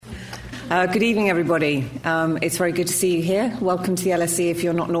Good evening, everybody. It's very good to see you here. Welcome to the LSE if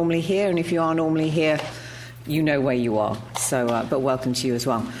you're not normally here, and if you are normally here, you know where you are. So, but welcome to you as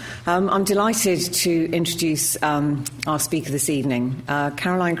well. I'm delighted to introduce our speaker this evening.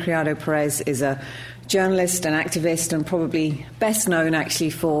 Caroline Criado Perez is a journalist and activist, and probably best known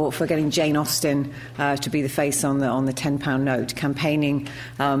actually for getting Jane Austen to be the face on the £10 note, campaigning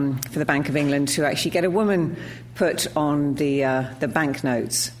for the Bank of England to actually get a woman put on the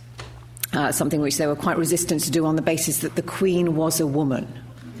banknotes. Something which they were quite resistant to do on the basis that the Queen was a woman.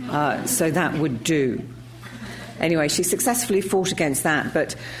 So that would do. Anyway, she successfully fought against that,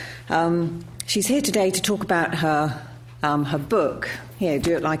 but she's here today to talk about her book, Do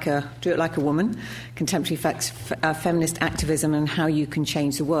It Like a Woman, Contemporary Feminist Activism and How You Can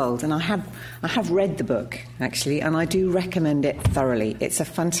Change the World. And I have read the book, actually, and I do recommend it thoroughly. It's a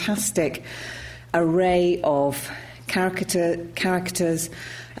fantastic array of characters,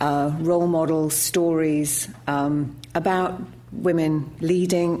 role models, stories about women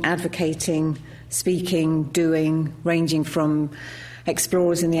leading, advocating, speaking, doing, ranging from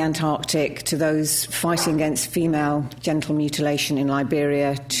explorers in the Antarctic to those fighting against female genital mutilation in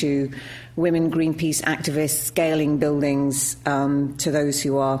Liberia, to women Greenpeace activists scaling buildings, to those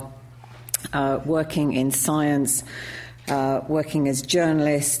who are working in science, working as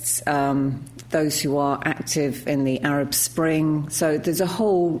journalists, those who are active in the Arab Spring. So there's a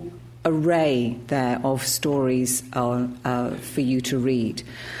whole array there of stories for you to read.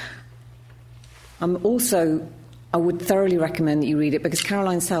 I would thoroughly recommend that you read it because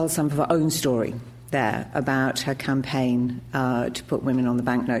Caroline tells some of her own story there about her campaign to put women on the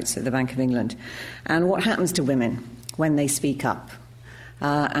banknotes at the Bank of England and what happens to women when they speak up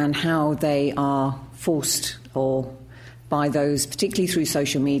and how they are forced or by those, particularly through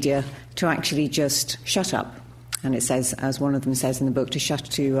social media, to actually just shut up. And it says, as one of them says in the book, to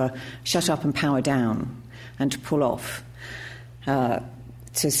shut up and power down and to pull off, to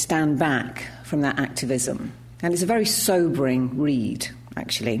stand back from that activism. And it's a very sobering read,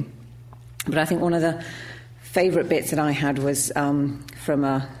 actually. But I think one of the favourite bits that I had was from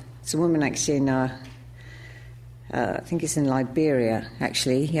it's a woman actually in, I think it's in Liberia,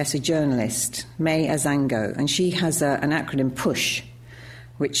 actually. Yes, a journalist, May Azango. And she has an acronym PUSH,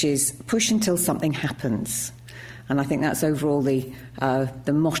 which is push until something happens. And I think that's overall the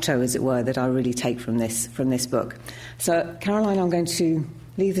motto, as it were, that I really take from this book. So, Caroline, I'm going to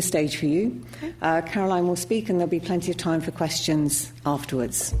leave the stage for you. Caroline will speak, and there'll be plenty of time for questions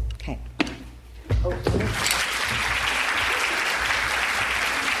afterwards. Okay.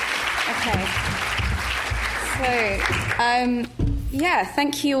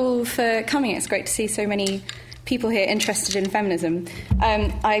 Thank you all for coming. It's great to see so many people here interested in feminism.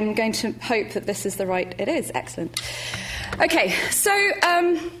 I'm going to hope that this is the right... It is, excellent. Okay, so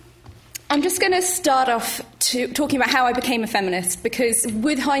I'm just going to start off talking about how I became a feminist, because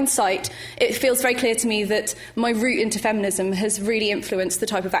with hindsight, it feels very clear to me that my route into feminism has really influenced the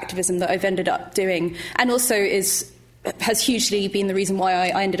type of activism that I've ended up doing, and also has hugely been the reason why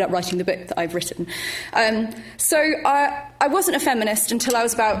I ended up writing the book that I've written. I wasn't a feminist until I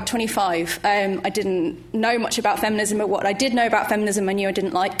was about 25. I didn't know much about feminism, but what I did know about feminism I knew I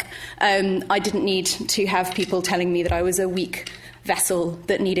didn't like. I didn't need to have people telling me that I was a weak vessel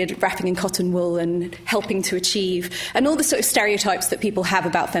that needed wrapping in cotton wool and helping to achieve, and all the sort of stereotypes that people have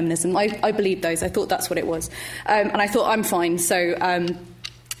about feminism. I believed those. I thought that's what it was. And I thought, I'm fine, so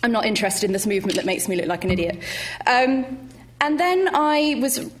I'm not interested in this movement that makes me look like an idiot. And then I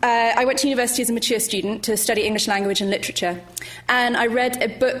went to university as a mature student to study English language and literature. And I read a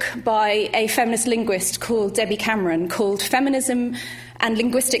book by a feminist linguist called Debbie Cameron called Feminism and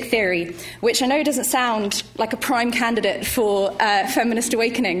Linguistic Theory, which I know doesn't sound like a prime candidate for feminist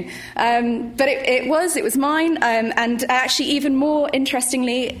awakening. But it was mine. And actually, even more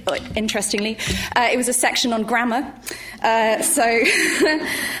interestingly, it was a section on grammar. So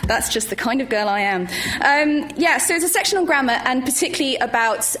that's just the kind of girl I am. So it's a section on grammar, and particularly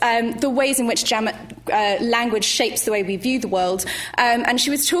about the ways in which language shapes the way we view the world. And she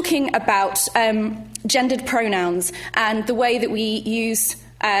was talking about gendered pronouns and the way that we use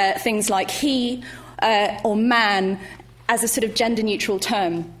things like he or man as a sort of gender-neutral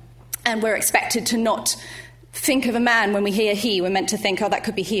term. And we're expected to not think of a man when we hear he. We're meant to think, oh, that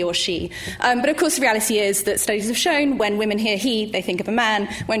could be he or she. But of course the reality is that studies have shown when women hear he, they think of a man.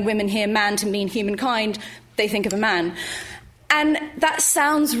 When women hear man to mean humankind, they think of a man. And that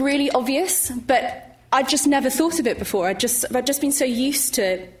sounds really obvious, but I'd just never thought of it before. I'd just been so used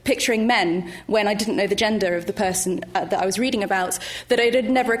to picturing men when I didn't know the gender of the person that I was reading about that it had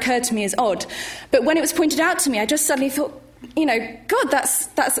never occurred to me as odd. But when it was pointed out to me, I just suddenly thought, God,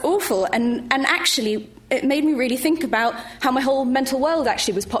 that's awful. And actually, it made me really think about how my whole mental world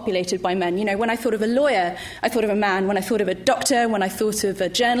actually was populated by men. When I thought of a lawyer, I thought of a man. When I thought of a doctor, when I thought of a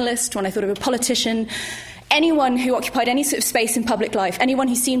journalist, when I thought of a politician, anyone who occupied any sort of space in public life, anyone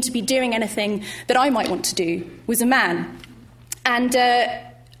who seemed to be doing anything that I might want to do, was a man. And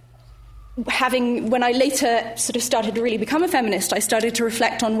when I later sort of started to really become a feminist, I started to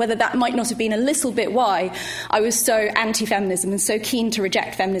reflect on whether that might not have been a little bit why I was so anti-feminism and so keen to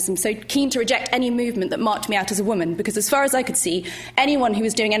reject feminism, so keen to reject any movement that marked me out as a woman, because as far as I could see, anyone who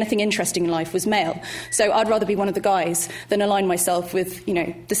was doing anything interesting in life was male. So I'd rather be one of the guys than align myself with,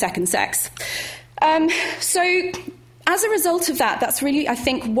 the second sex. So as a result of that, that's really, I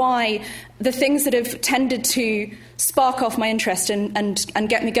think, why the things that have tended to spark off my interest and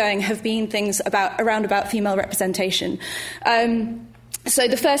get me going have been things around about female representation. So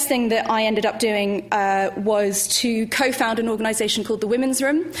the first thing that I ended up doing was to co-found an organisation called the Women's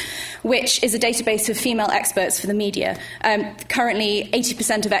Room, which is a database of female experts for the media. Currently,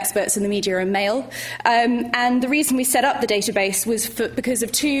 80% of experts in the media are male. And the reason we set up the database was because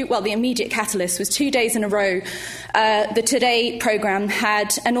of the immediate catalyst was 2 days in a row. The Today programme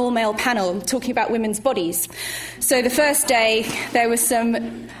had an all-male panel talking about women's bodies. So the first day, there were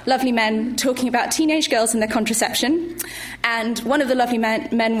some lovely men talking about teenage girls and their contraception. And one of the lovely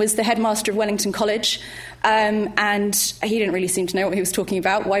men was the headmaster of Wellington College, and he didn't really seem to know what he was talking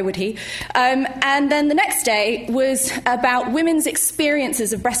about. Why would he? And then the next day was about women's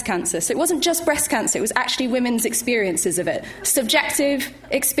experiences of breast cancer. So it wasn't just breast cancer, it was actually women's experiences of it, subjective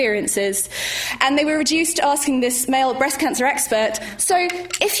experiences. And they were reduced to asking this male breast cancer expert, so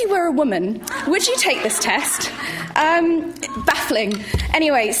if you were a woman, would you take this test? Baffling.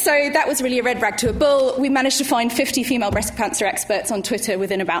 Anyway, so that was really a red rag to a bull. We managed to find 50 female breast cancer experts on Twitter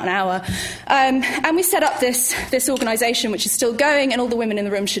within about an hour. And we set up this organisation, which is still going, and all the women in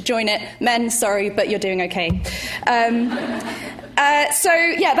the room should join it. Men, sorry, but you're doing okay.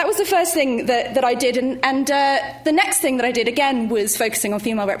 That was the first thing that I did. And the next thing that I did, again, was focusing on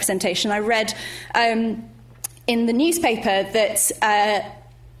female representation. I read in the newspaper that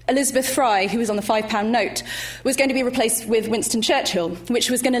Elizabeth Fry, who was on the £5 note, was going to be replaced with Winston Churchill, which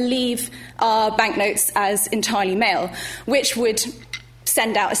was going to leave our banknotes as entirely male, which would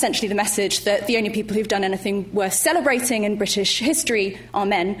send out essentially the message that the only people who've done anything worth celebrating in British history are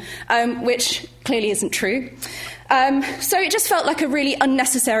men, which clearly isn't true. So it just felt like a really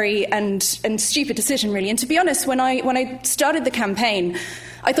unnecessary and stupid decision, really. And to be honest, when I started the campaign,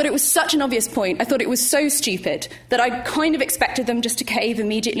 I thought it was such an obvious point. I thought it was so stupid that I kind of expected them just to cave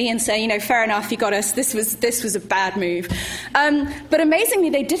immediately and say, fair enough, you got us. This was a bad move. But amazingly,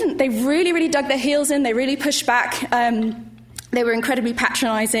 they didn't. They really, really dug their heels in. They really pushed back. They were incredibly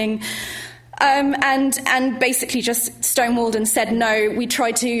patronising. And basically just stonewalled and said no. We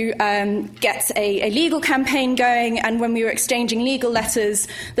tried to get a legal campaign going, and when we were exchanging legal letters,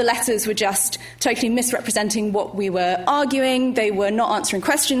 the letters were just totally misrepresenting what we were arguing. They were not answering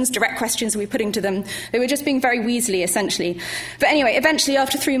questions, direct questions we were putting to them. They were just being very weaselly, essentially. But anyway, eventually,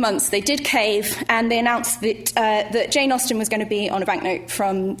 after 3 months, they did cave, and they announced that Jane Austen was going to be on a banknote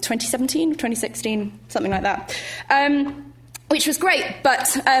from 2017, 2016, something like that. Which was great, but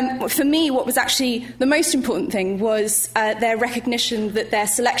for me, what was actually the most important thing was their recognition that their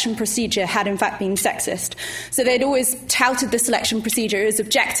selection procedure had in fact been sexist. So they'd always touted the selection procedure as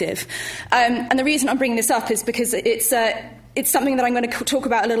objective. And the reason I'm bringing this up is because it's something that I'm going to talk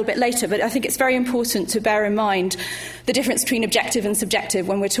about a little bit later, but I think it's very important to bear in mind the difference between objective and subjective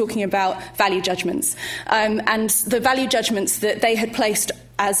when we're talking about value judgments. And the value judgments that they had placed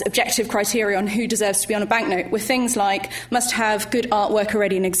as objective criteria on who deserves to be on a banknote were things like must have good artwork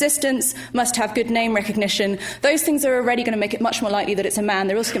already in existence, must have good name recognition. Those things are already going to make it much more likely that it's a man.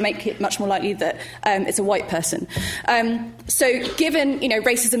 They're also going to make it much more likely that it's a white person. So given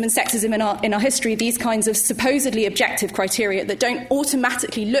racism and sexism in our history, these kinds of supposedly objective criteria that don't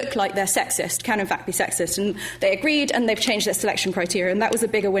automatically look like they're sexist can in fact be sexist. And they agreed, and they've changed their selection criteria, and that was a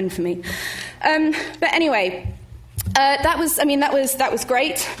bigger win for me. But anyway, that was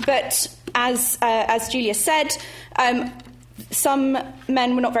great. But as Julia said, some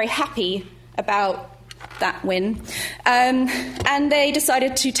men were not very happy about that win, and they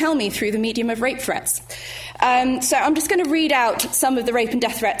decided to tell me through the medium of rape threats. So I'm just going to read out some of the rape and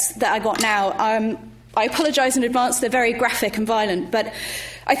death threats that I got now. I apologise in advance, they're very graphic and violent, but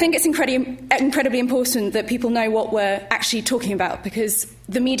I think it's incredibly important that people know what we're actually talking about, because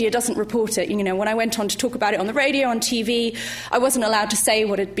the media doesn't report it. When I went on to talk about it on the radio, on TV, I wasn't allowed to say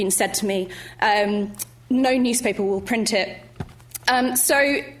what had been said to me. No newspaper will print it. So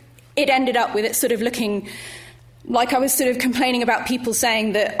it ended up with it sort of looking Like I was sort of complaining about people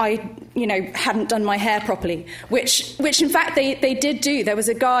saying that I, hadn't done my hair properly, which in fact they did do. There was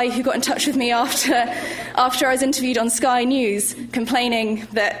a guy who got in touch with me after I was interviewed on Sky News, complaining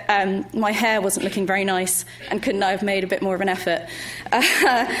that my hair wasn't looking very nice and couldn't I have made a bit more of an effort.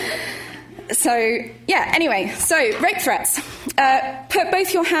 Anyway, rape threats. Put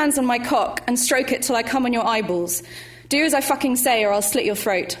both your hands on my cock and stroke it till I come on your eyeballs. Do as I fucking say or I'll slit your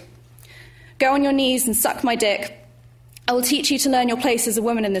throat. Go on your knees and suck my dick. I will teach you to learn your place as a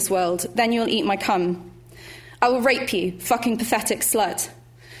woman in this world. Then you'll eat my cum. I will rape you, fucking pathetic slut.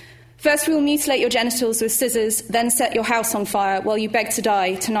 First we will mutilate your genitals with scissors, then set your house on fire while you beg to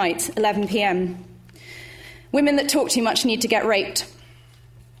die tonight, 11 p.m. Women that talk too much need to get raped.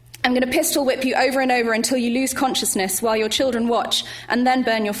 I'm going to pistol whip you over and over until you lose consciousness while your children watch and then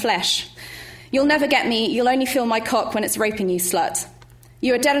burn your flesh. You'll never get me, you'll only feel my cock when it's raping you, slut.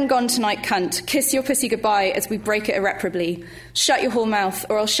 You are dead and gone tonight, cunt. Kiss your pussy goodbye as we break it irreparably. Shut your whole mouth,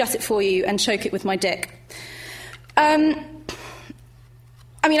 or I'll shut it for you and choke it with my dick. I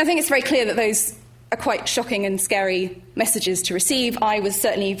think it's very clear that those are quite shocking and scary messages to receive. I was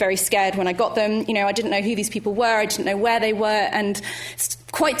certainly very scared when I got them. I didn't know who these people were, I didn't know where they were, and it's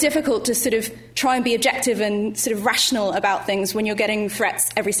quite difficult to sort of try and be objective and sort of rational about things when you're getting threats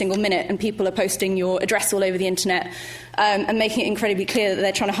every single minute and people are posting your address all over the internet and making it incredibly clear that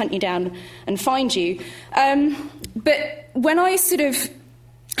they're trying to hunt you down and find you. But when I sort of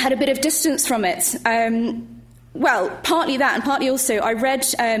had a bit of distance from it, partly that and partly also I read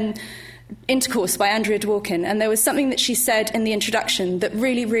Intercourse by Andrea Dworkin, and there was something that she said in the introduction that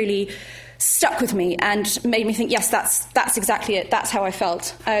really, really stuck with me and made me think, yes, that's exactly it. That's how I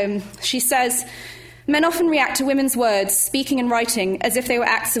felt. She says, men often react to women's words, speaking and writing, as if they were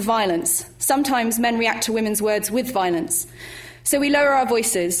acts of violence. Sometimes men react to women's words with violence. So we lower our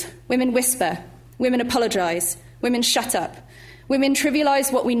voices. Women whisper. Women apologise. Women shut up. Women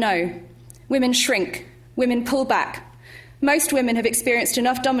trivialise what we know. Women shrink. Women pull back. Most women have experienced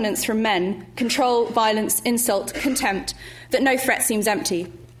enough dominance from men, control, violence, insult, contempt, that no threat seems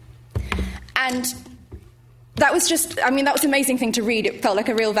empty. And that was that was an amazing thing to read. It felt like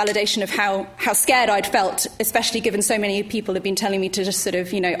a real validation of how scared I'd felt, especially given so many people had been telling me to just sort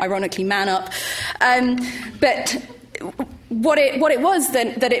of, ironically man up. But what it was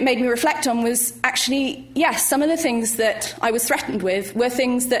that it made me reflect on was actually, yes, some of the things that I was threatened with were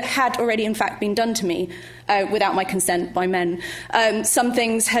things that had already, in fact, been done to me without my consent by men. Some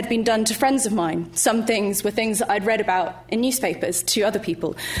things had been done to friends of mine. Some things were things that I'd read about in newspapers to other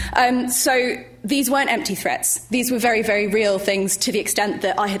people. So these weren't empty threats. These were very, very real things to the extent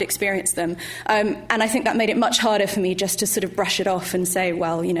that I had experienced them. And I think that made it much harder for me just to sort of brush it off and say,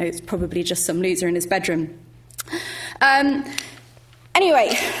 well, it's probably just some loser in his bedroom.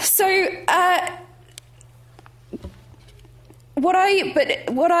 What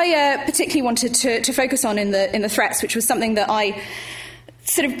I particularly wanted to focus on in the threats, which was something that I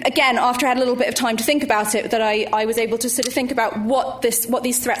sort of, again, after I had a little bit of time to think about it, that I was able to sort of think about what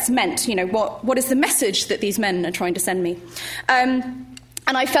these threats meant. What is the message that these men are trying to send me? And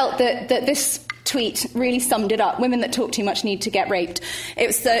I felt that this tweet really summed it up. Women that talk too much need to get raped. It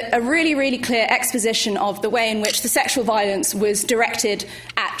was a really, really clear exposition of the way in which the sexual violence was directed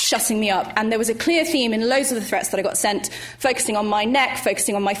at shutting me up. And there was a clear theme in loads of the threats that I got sent, focusing on my neck,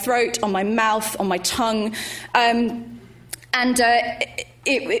 focusing on my throat, on my mouth, on my tongue.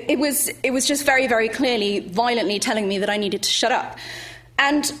 It was just very, very clearly, violently telling me that I needed to shut up.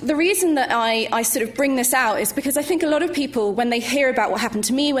 And the reason that I sort of bring this out is because I think a lot of people, when they hear about what happened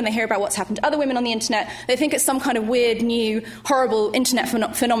to me, when they hear about what's happened to other women on the internet, they think it's some kind of weird, new, horrible internet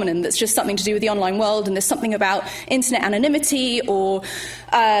phenomenon that's just something to do with the online world, and there's something about internet anonymity or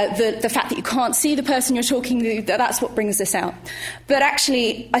the fact that you can't see the person you're talking to, that's what brings this out. But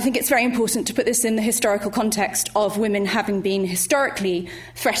actually, I think it's very important to put this in the historical context of women having been historically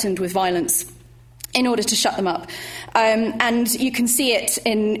threatened with violence in order to shut them up. And you can see it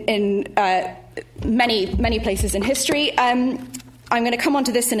in many, many places in history. I'm going to come on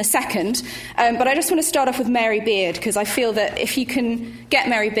to this in a second, but I just want to start off with Mary Beard, because I feel that if you can get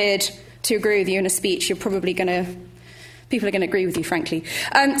Mary Beard to agree with you in a speech, people are going to agree with you, frankly.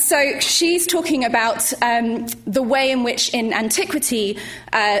 So she's talking about the way in which in antiquity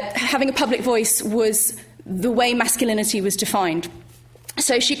having a public voice was the way masculinity was defined.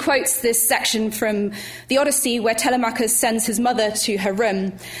 So she quotes this section from the Odyssey where Telemachus sends his mother to her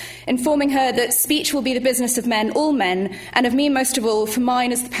room, informing her that speech will be the business of men, all men, and of me most of all, for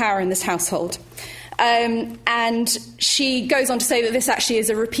mine is the power in this household. And she goes on to say that this actually is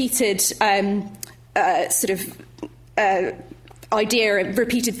a repeated idea, a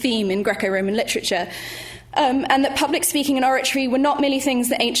repeated theme in Greco-Roman literature. and that public speaking and oratory were not merely things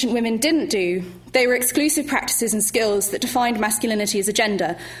that ancient women didn't do. They were exclusive practices and skills that defined masculinity as a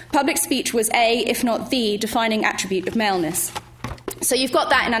gender. Public speech was a, if not the, defining attribute of maleness. So you've got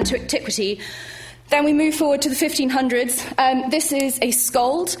that in antiquity. Then we move forward to the 1500s. This is a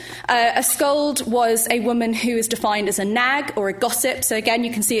scold. A scold was a woman who is defined as a nag or a gossip. So again,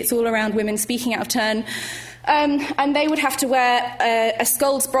 you can see it's all around women speaking out of turn. And they would have to wear a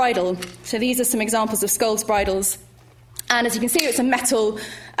scold's bridle. So these are some examples of scold's bridles. And as you can see, it's a metal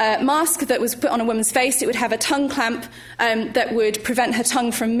mask that was put on a woman's face. It would have a tongue clamp that would prevent her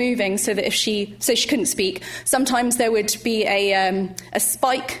tongue from moving so that she couldn't speak. Sometimes there would be a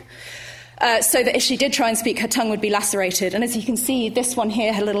spike so that if she did try and speak, her tongue would be lacerated. And as you can see, this one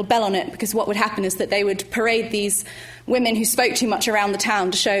here had a little bell on it, because what would happen is that they would parade these women who spoke too much around the town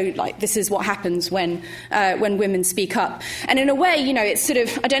to show, like, this is what happens when women speak up. And in a way, you know, it's sort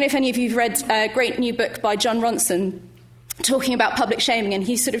of, I don't know if any of you have read a great new book by John Ronson talking about public shaming, and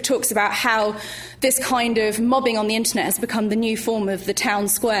he sort of talks about how this kind of mobbing on the internet has become the new form of the town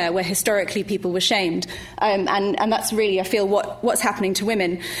square where historically people were shamed. And that's really, I feel, what's happening to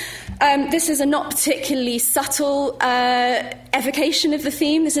women. This is a not particularly subtle evocation of the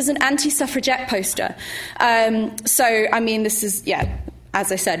theme. This is an anti-suffragette poster. So, I mean, this is,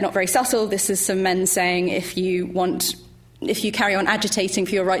 as I said, not very subtle. This is some men saying, if you carry on agitating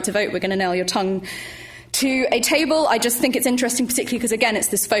for your right to vote, we're going to nail your tongue to a table. I just think it's interesting, particularly because, again, it's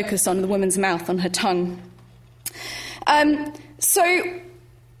this focus on the woman's mouth, on her tongue. So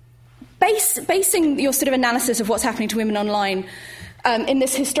basing your sort of analysis of what's happening to women online in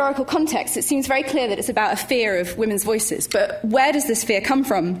this historical context, it seems very clear that it's about a fear of women's voices. But where does this fear come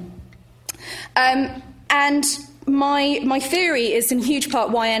from? And my theory is in huge part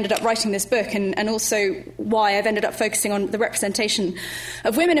why I ended up writing this book, and also why I've ended up focusing on the representation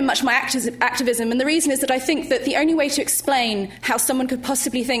of women in much of my activism. And the reason is that I think that the only way to explain how someone could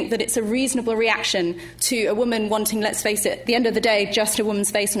possibly think that it's a reasonable reaction to a woman wanting, let's face it, at the end of the day, just a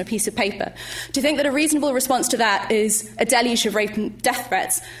woman's face on a piece of paper, to think that a reasonable response to that is a deluge of rape and death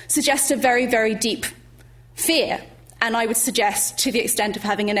threats, suggests a very, very deep fear. And I would suggest to the extent of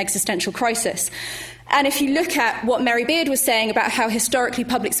having an existential crisis. And if you look at what Mary Beard was saying about how historically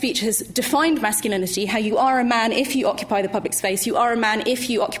public speech has defined masculinity, how you are a man if you occupy the public space, you are a man if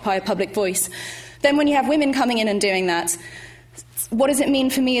you occupy a public voice, then when you have women coming in and doing that, what does it mean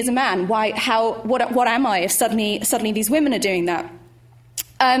for me as a man? What am I if suddenly these women are doing that?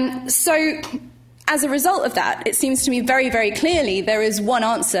 So as a result of that, it seems to me very, very clearly there is one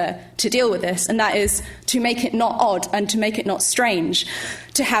answer to deal with this, and that is to make it not odd and to make it not strange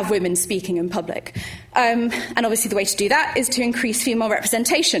to have women speaking in public. And obviously the way to do that is to increase female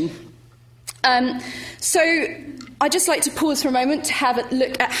representation. So I'd just like to pause for a moment to have a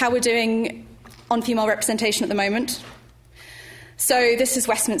look at how we're doing on female representation at the moment. So this is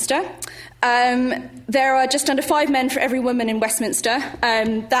Westminster. There are just under 5 men for every woman in Westminster.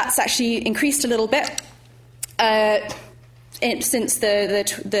 That's actually increased a little bit since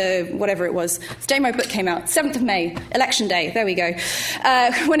the whatever it was. The day my book came out, 7th of May, Election Day, there we go,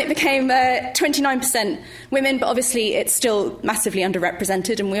 when it became 29% women, but obviously it's still massively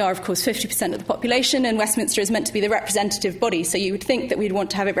underrepresented, and we are, of course, 50% of the population, and Westminster is meant to be the representative body, so you would think that we'd want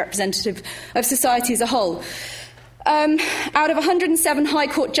to have it representative of society as a whole. Out of 107 High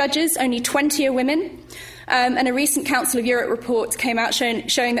Court judges, only 20 are women. And a recent Council of Europe report came out showing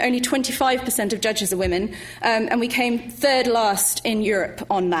that only 25% of judges are women. And we came third last in Europe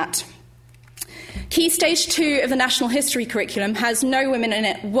on that. Key Stage 2 of the National History curriculum has no women in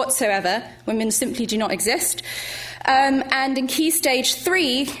it whatsoever. Women simply do not exist. And in Key Stage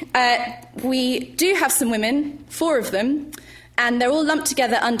 3, we do have some women, 4 of them, and they're all lumped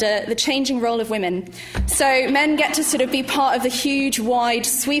together under the changing role of women. So men get to sort of be part of the huge, wide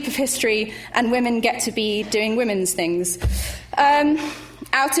sweep of history, and women get to be doing women's things.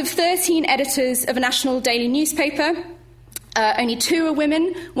 Out of 13 editors of a national daily newspaper, only 2 are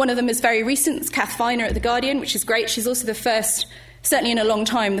women. One of them is very recent. It's Kath Viner at The Guardian, which is great. She's also the first, certainly in a long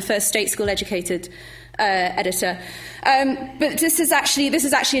time, the first state school-educated editor. But this is actually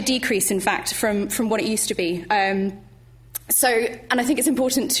a decrease, in fact, from what it used to be. And I think it's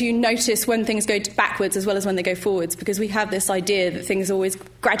important to notice when things go backwards as well as when they go forwards, because we have this idea that things are always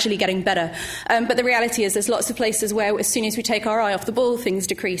gradually getting better. But the reality is there's lots of places where as soon as we take our eye off the ball, things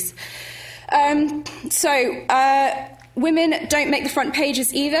decrease. Women don't make the front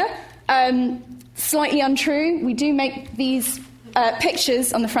pages either. Slightly untrue. We do make these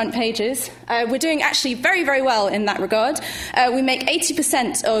pictures on the front pages. We're doing actually very, very well in that regard. We make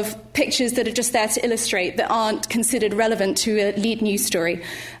 80% of pictures that are just there to illustrate, that aren't considered relevant to a lead news story.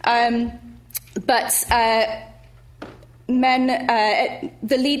 But But men,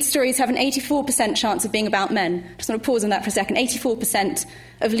 the lead stories have an 84% chance of being about men. Just want to pause on that for a second. 84%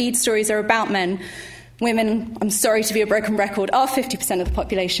 of lead stories are about men. Women, I'm sorry to be a broken record, are 50% of the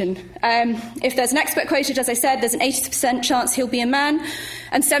population. If there's an expert quoted, as I said, there's an 80% chance he'll be a man,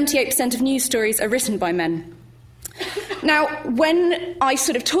 and 78% of news stories are written by men. Now, when I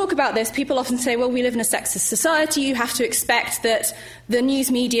sort of talk about this, people often say, well, we live in a sexist society. You have to expect that the news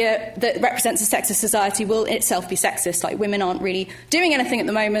media that represents a sexist society will itself be sexist. Like, women aren't really doing anything at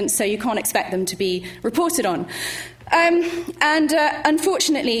the moment, so you can't expect them to be reported on.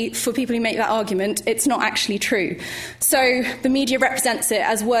 Unfortunately, for people who make that argument, it's not actually true. So the media represents it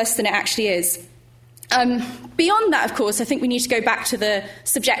as worse than it actually is. Beyond that, of course, I think we need to go back to the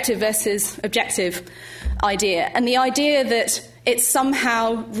subjective versus objective idea, and the idea that it's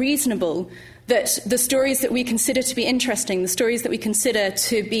somehow reasonable that the stories that we consider to be interesting, the stories that we consider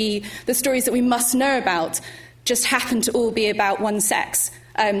to be the stories that we must know about, just happen to all be about one sex,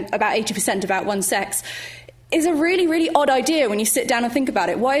 about 80% about one sex, is a really, really odd idea when you sit down and think about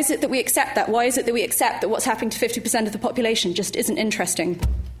it. Why is it that we accept that? Why is it that we accept that what's happening to 50% of the population just isn't interesting?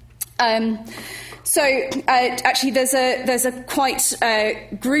 Actually, there's a quite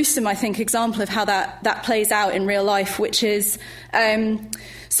gruesome, I think, example of how that plays out in real life, which is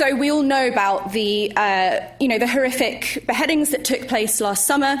so we all know about the horrific beheadings that took place last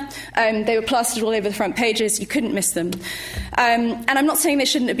summer. They were plastered all over the front pages. You couldn't miss them. And I'm not saying they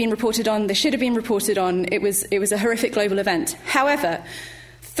shouldn't have been reported on. They should have been reported on. It was a horrific global event. However,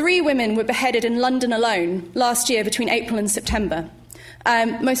 3 women were beheaded in London alone last year between April and September.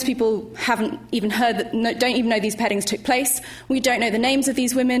 Most people haven't even don't even know these beheadings took place. We don't know the names of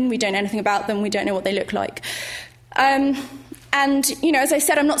these women. We don't know anything about them. We don't know what they look like. And, as I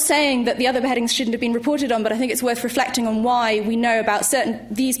said, I'm not saying that the other beheadings shouldn't have been reported on, but I think it's worth reflecting on why we know about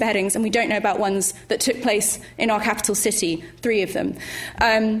these beheadings and we don't know about ones that took place in our capital city, 3 of them.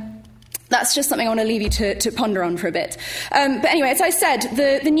 That's just something I want to leave you to ponder on for a bit. But anyway, as I said,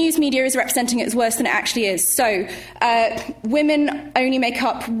 the news media is representing it as worse than it actually is. So women only make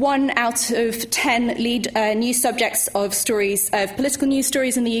up 1 out of 10 lead news subjects of political news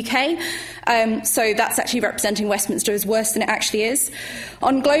stories in the UK. So that's actually representing Westminster as worse than it actually is.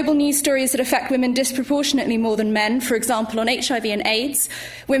 On global news stories that affect women disproportionately more than men, for example, on HIV and AIDS,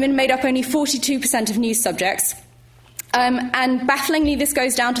 women made up only 42% of news subjects. And bafflingly, this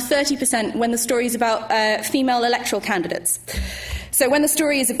goes down to 30% when the story is about female electoral candidates. So when the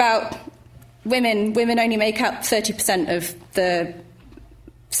story is about women only make up 30% of the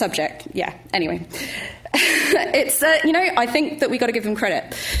subject. Yeah, anyway. It's, I think that we've got to give them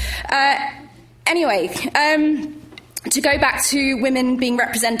credit. To go back to women being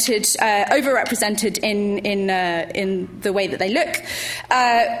represented, overrepresented in the way that they look,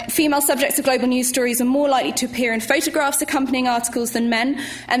 female subjects of global news stories are more likely to appear in photographs accompanying articles than men,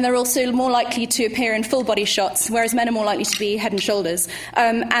 and they're also more likely to appear in full body shots, whereas men are more likely to be head and shoulders.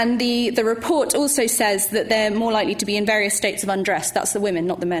 And the report also says that they're more likely to be in various states of undress. That's the women,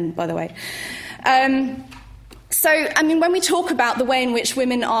 not the men, by the way. When we talk about the way in which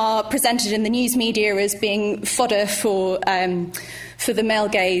women are presented in the news media as being fodder for the male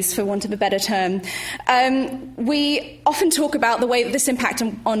gaze, for want of a better term, we often talk about the way that this impacts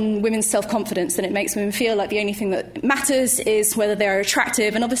on women's self-confidence, and it makes women feel like the only thing that matters is whether they're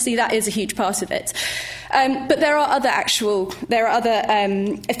attractive, and obviously that is a huge part of it. But there are other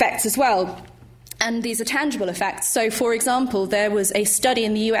effects as well. And these are tangible effects. So, for example, there was a study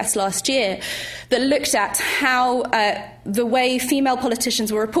in the US last year that looked at how the way female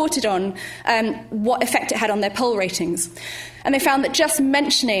politicians were reported on, what effect it had on their poll ratings. And they found that just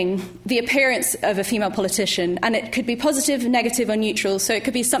mentioning the appearance of a female politician, and it could be positive, negative, or neutral, so it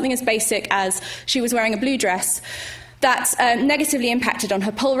could be something as basic as she was wearing a blue dress, that negatively impacted on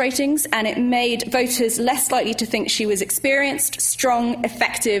her poll ratings, and it made voters less likely to think she was experienced, strong,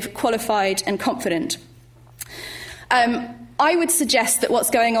 effective, qualified, and confident. I would suggest that what's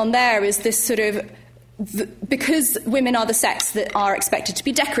going on there is this sort of, because women are the sex that are expected to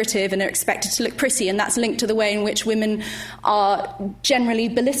be decorative and are expected to look pretty, and that's linked to the way in which women are generally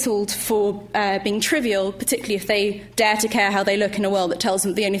belittled for being trivial, particularly if they dare to care how they look in a world that tells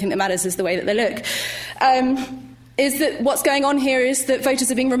them the only thing that matters is the way that they look. Is that what's going on here is that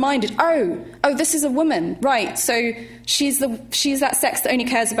voters are being reminded, oh, this is a woman, right, so she's that sex that only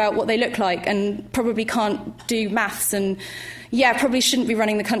cares about what they look like and probably can't do maths and, probably shouldn't be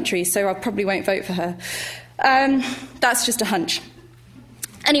running the country, so I probably won't vote for her. That's just a hunch.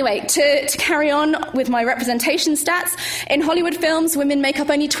 Anyway, to carry on with my representation stats, in Hollywood films, women make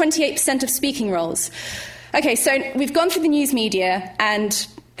up only 28% of speaking roles. Okay, so we've gone through the news media, and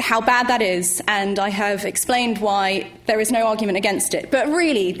how bad that is, and I have explained why there is no argument against it. But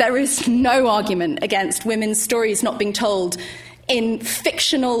really, there is no argument against women's stories not being told in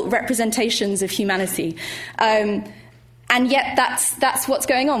fictional representations of humanity. And yet that's what's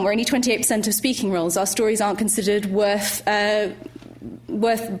going on. We're only 28% of speaking roles. Our stories aren't considered worth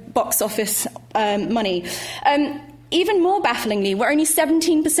box office money. Even more bafflingly, we're only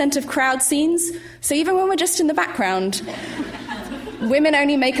 17% of crowd scenes. So even when we're just in the background, women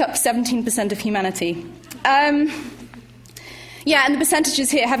only make up 17% of humanity. Yeah, and the percentages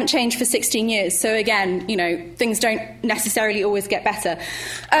here haven't changed for 16 years. So again, things don't necessarily always get better.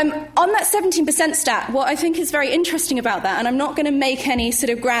 On that 17% stat, what I think is very interesting about that, and I'm not going to make any sort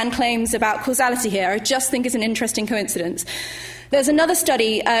of grand claims about causality here, I just think it's an interesting coincidence. There's another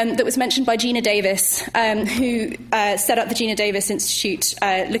study that was mentioned by Gina Davis, who set up the Gina Davis Institute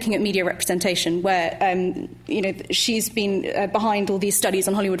looking at media representation, where she's been behind all these studies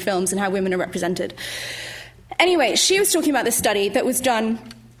on Hollywood films and how women are represented. Anyway, she was talking about this study that was done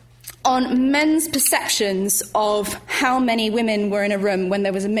on men's perceptions of how many women were in a room when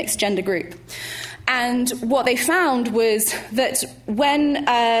there was a mixed gender group. And what they found was that when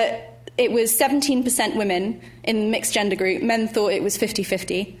it was 17% women in the mixed gender group, men thought it was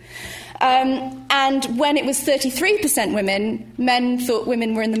 50-50. And when it was 33% women, men thought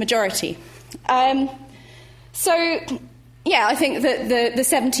women were in the majority. Yeah, I think that the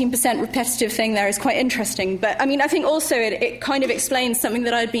 17% repetitive thing there is quite interesting. But, I think also it kind of explains something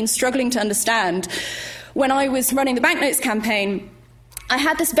that I'd been struggling to understand. When I was running the banknotes campaign, I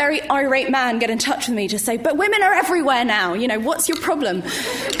had this very irate man get in touch with me to say, but women are everywhere now, what's your problem?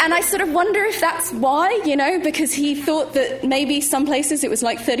 And I sort of wonder if that's why, because he thought that maybe some places it was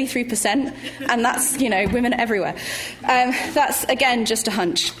like 33%, and that's, women everywhere. That's, again, just a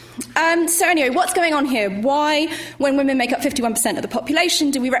hunch. So anyway, what's going on here? Why, when women make up 51% of the population,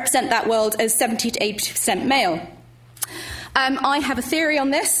 do we represent that world as 70 to 80% male? I have a theory on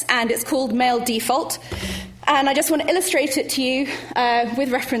this, and it's called male default. And I just want to illustrate it to you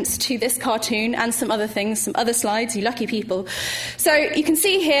with reference to this cartoon and some other things, some other slides, you lucky people. So you can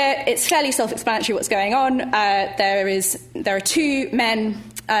see here, it's fairly self-explanatory what's going on. There are two men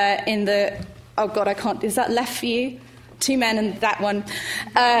in the... Oh, God, I can't... Is that left for you? Two men and that one.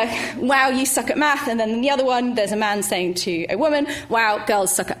 Wow, you suck at math. And then in the other one, there's a man saying to a woman, wow,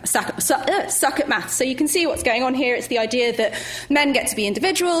 girls suck at math. So you can see what's going on here. It's the idea that men get to be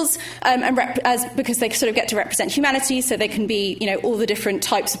individuals because they sort of get to represent humanity, so they can be, all the different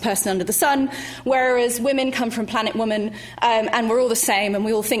types of person under the sun, whereas women come from planet woman, and we're all the same, and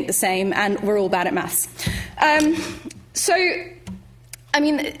we all think the same, and we're all bad at maths.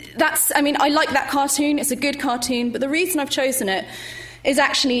 I like that cartoon. It's a good cartoon, but the reason I've chosen it is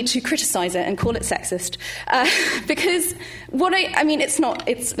actually to criticise it and call it sexist. Because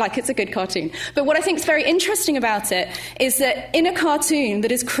it's a good cartoon. But what I think is very interesting about it is that in a cartoon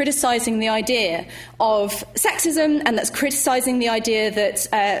that is criticising the idea of sexism and that's criticising the idea that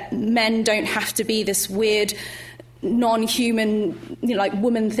men don't have to be this weird non-human,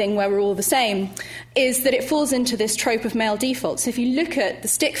 woman thing where we're all the same, is that it falls into this trope of male default. So if you look at the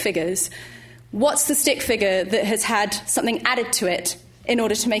stick figures, what's the stick figure that has had something added to it in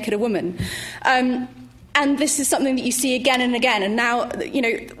order to make it a woman? And this is something that you see again and again. And now,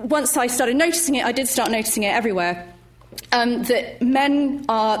 once I started noticing it, I did start noticing it everywhere. That men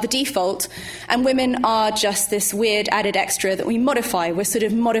are the default and women are just this weird added extra that we modify. We're sort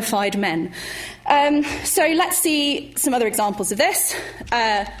of modified men. So let's see some other examples of this.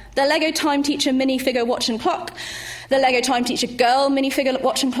 The Lego Time Teacher minifigure watch and clock. The Lego Time Teacher girl minifigure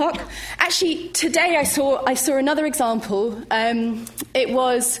watch and clock. Actually, today I saw another example. It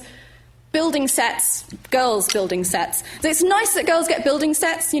was building sets, girls building sets. So it's nice that girls get building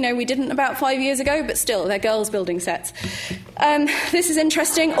sets. We didn't about 5 years ago, but still, they're girls building sets. This is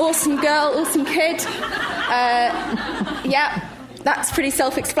interesting. Awesome girl, awesome kid. Yeah, that's pretty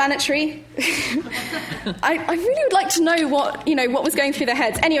self-explanatory. I really would like to know what was going through their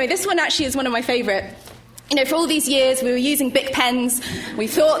heads. Anyway, this one actually is one of my favourite. For all these years, we were using Bic pens. We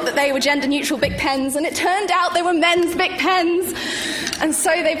thought that they were gender-neutral Bic pens, and it turned out they were men's Bic pens. And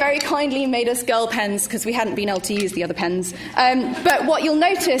so they very kindly made us girl pens, because we hadn't been able to use the other pens. But what you'll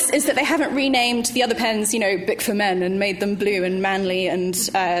notice is that they haven't renamed the other pens, Bic for men, and made them blue and manly and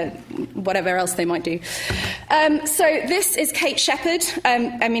whatever else they might do. So this is Kate Shepherd.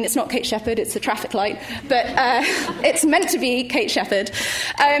 It's not Kate Shepherd, it's a traffic light, but it's meant to be Kate Shepherd.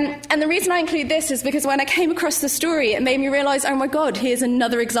 And the reason I include this is because when I came came across the story, it made me realise, oh my God, here's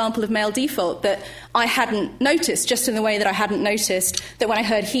another example of male default that I hadn't noticed, just in the way that I hadn't noticed that when I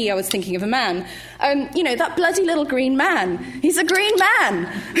heard he, I was thinking of a man. That bloody little green man. He's a green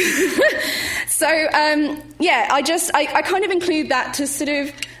man. So, I kind of include that to sort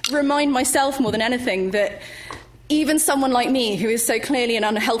of remind myself more than anything that even someone like me, who is so clearly and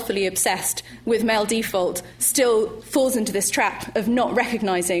unhealthily obsessed with male default, still falls into this trap of not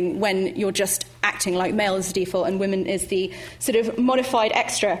recognising when you're just acting like male is the default and women is the sort of modified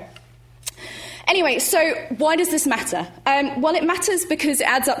extra. Anyway, so why does this matter? Well, it matters because it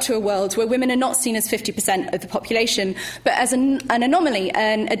adds up to a world where women are not seen as 50% of the population, but as an anomaly,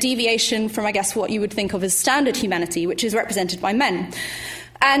 a deviation from, I guess, what you would think of as standard humanity, which is represented by men.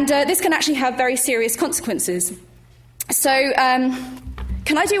 And this can actually have very serious consequences. So,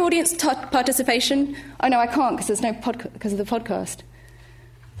 can I do audience participation? Oh, no, I can't because there's no because of the podcast.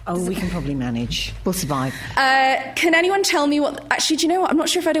 Oh, we can probably manage. We'll survive. Can anyone tell me what... Actually, do you know what? I'm not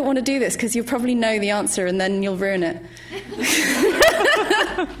sure if I don't want to do this because you'll probably know the answer and then you'll ruin it.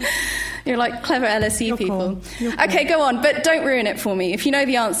 You're like clever LSE people. Okay, go on, but don't ruin it for me. If you know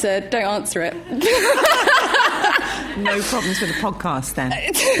the answer, don't answer it. No problems with the podcast, then.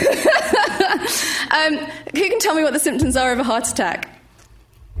 Who can tell me what the symptoms are of a heart attack?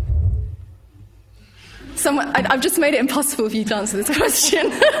 I've just made it impossible for you to answer this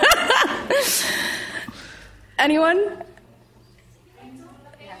question. Anyone?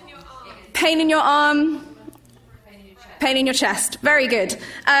 Pain in your arm. Pain in your chest. Very good.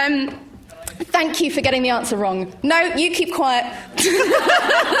 Thank you for getting the answer wrong. No, you keep quiet.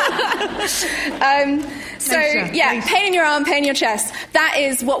 Pain in your arm, pain in your chest. That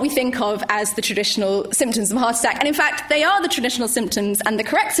is what we think of as the traditional symptoms of a heart attack. And in fact, they are the traditional symptoms and the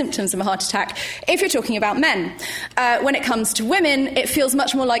correct symptoms of a heart attack if you're talking about men. When it comes to women, it feels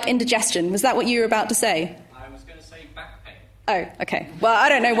much more like indigestion. Was that what you were about to say? I was going to say back pain. Oh, okay. Well, I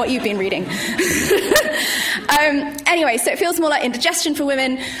don't know what you've been reading. Anyway, so it feels more like indigestion for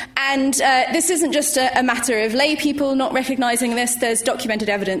women, and this isn't just a matter of lay people not recognising this. There's documented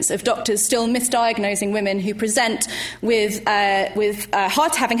evidence of doctors still misdiagnosing women who present with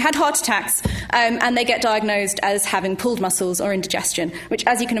having had heart attacks, and they get diagnosed as having pulled muscles or indigestion, which,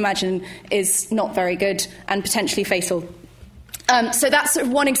 as you can imagine, is not very good and potentially fatal. So that's sort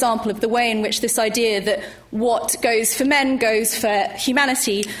of one example of the way in which this idea that what goes for men goes for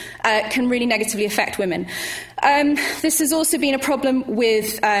humanity can really negatively affect women. This has also been a problem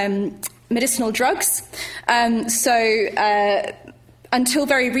with medicinal drugs. Until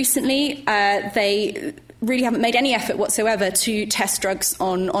very recently, they really haven't made any effort whatsoever to test drugs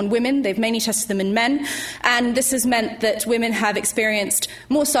on women. They've mainly tested them in men. And this has meant that women have experienced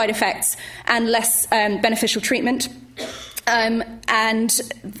more side effects and less beneficial treatment. And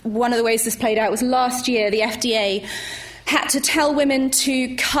one of the ways this played out was last year the FDA had to tell women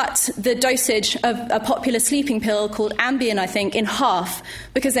to cut the dosage of a popular sleeping pill called Ambien, I think, in half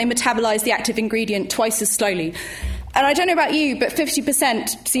because they metabolise the active ingredient twice as slowly. And I don't know about you, but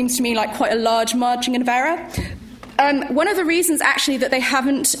 50% seems to me like quite a large margin of error. One of the reasons, actually, that they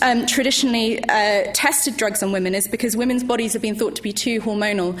haven't traditionally tested drugs on women is because women's bodies have been thought to be too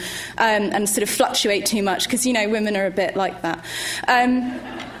hormonal and sort of fluctuate too much, because, you know, women are a bit like that.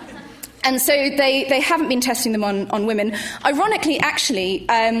 And so they haven't been testing them on women. Ironically, actually,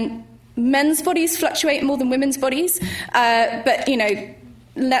 men's bodies fluctuate more than women's bodies, but, you know,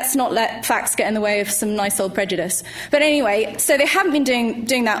 let's not let facts get in the way of some nice old prejudice. But anyway, so they haven't been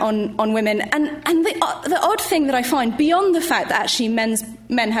doing that on women. And the odd thing that I find, beyond the fact that actually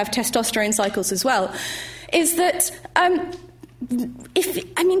men have testosterone cycles as well, is that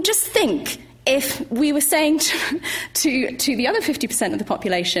just think. If we were saying to the other 50% of the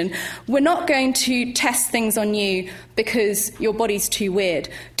population, we're not going to test things on you because your body's too weird,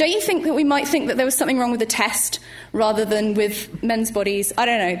 don't you think that we might think that there was something wrong with the test rather than with men's bodies? I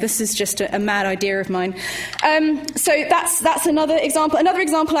don't know. This is just a mad idea of mine. So that's another example. Another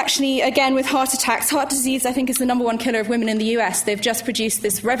example, actually, again, with heart attacks. Heart disease, I think, is the number one killer of women in the US. They've just produced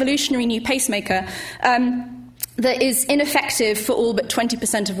this revolutionary new pacemaker that is ineffective for all but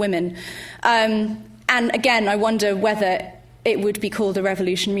 20% of women. And again, I wonder whether it would be called a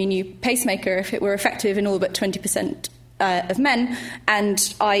revolutionary new pacemaker if it were effective in all but 20% of men.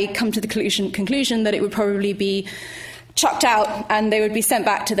 And I come to the conclusion that it would probably be chucked out and they would be sent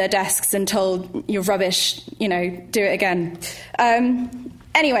back to their desks and told, you're rubbish, you know, do it again.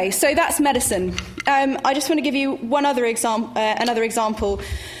 Anyway, so that's medicine. I just want to give you another example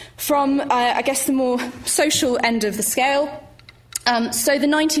from, I guess, the more social end of the scale. So the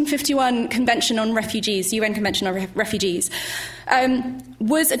 1951 Convention on Refugees, UN Convention on Refugees,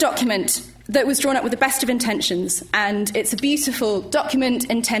 was a document that was drawn up with the best of intentions, and it's a beautiful document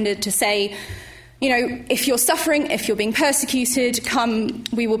intended to say, you know, if you're suffering, if you're being persecuted, come,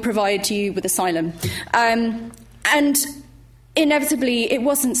 we will provide you with asylum. And inevitably, it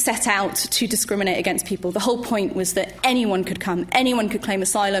wasn't set out to discriminate against people. The whole point was that anyone could come, anyone could claim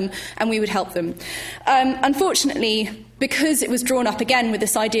asylum, and we would help them. Unfortunately, because it was drawn up again with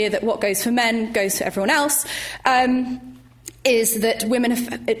this idea that what goes for men goes for everyone else, is that women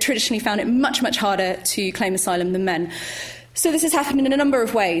have traditionally found it much, much harder to claim asylum than men. So this has happened in a number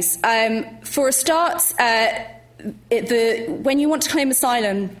of ways. For a start, when you want to claim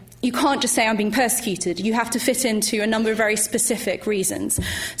asylum, you can't just say I'm being persecuted. You have to fit into a number of very specific reasons.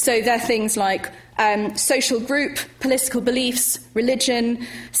 So there are things like social group, political beliefs, religion,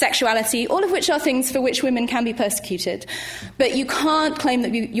 sexuality, all of which are things for which women can be persecuted. But you can't claim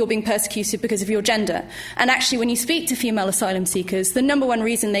that you're being persecuted because of your gender. And actually, when you speak to female asylum seekers, the number one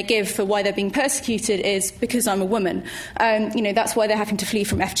reason they give for why they're being persecuted is because I'm a woman. That's why they're having to flee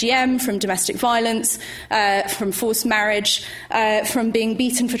from FGM, from domestic violence, from forced marriage, from being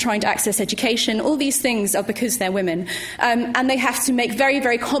beaten for trying to access education. All these things are because they're women. And they have to make very,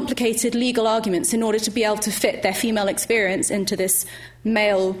 very complicated legal arguments in order to be able to fit their female experience into this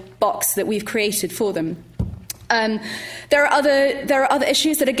male box that we've created for them. There are other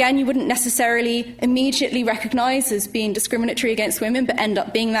issues that, again, you wouldn't necessarily immediately recognise as being discriminatory against women, but end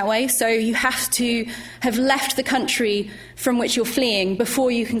up being that way. So you have to have left the country from which you're fleeing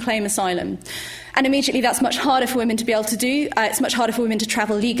before you can claim asylum. And immediately that's much harder for women to be able to do. It's much harder for women to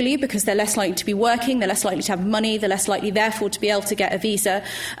travel legally because they're less likely to be working, they're less likely to have money, they're less likely, therefore, to be able to get a visa.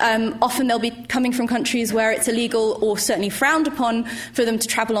 Often they'll be coming from countries where it's illegal or certainly frowned upon for them to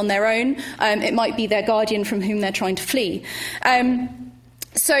travel on their own. It might be their guardian from whom they're trying to flee.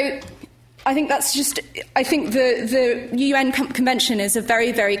 So I think the UN Convention is a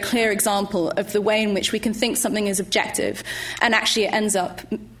very, very clear example of the way in which we can think something is objective and actually it ends up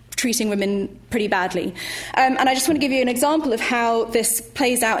treating women pretty badly. And I just want to give you an example of how this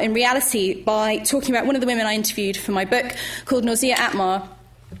plays out in reality by talking about one of the women I interviewed for my book called Nauzia Atmar.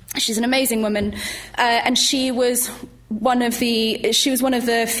 She's an amazing woman, and she was one of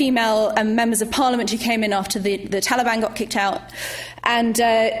the female members of parliament who came in after the Taliban got kicked out, and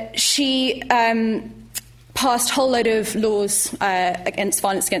she passed a whole load of laws against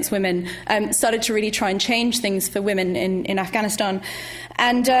violence against women, started to really try and change things for women in Afghanistan.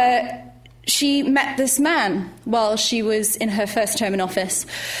 And she met this man while she was in her first term in office,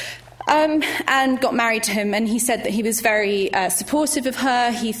 and got married to him. And he said that he was very supportive of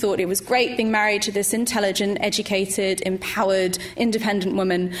her. He thought it was great being married to this intelligent, educated, empowered, independent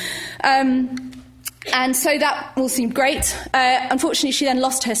woman. And so that all seemed great. Unfortunately, she then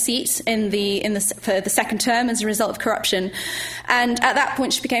lost her seat for the second term as a result of corruption. And at that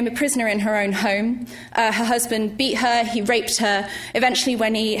point, she became a prisoner in her own home. Her husband beat her, he raped her. Eventually,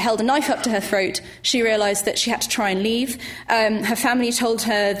 when he held a knife up to her throat, she realised that she had to try and leave. Her family told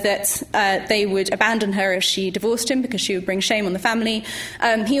her that they would abandon her if she divorced him because she would bring shame on the family.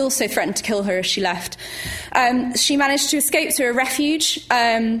 He also threatened to kill her if she left. She managed to escape to a refuge.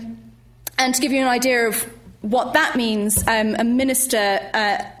 And to give you an idea of what that means, a minister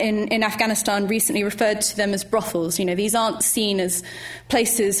in Afghanistan recently referred to them as brothels. You know, these aren't seen as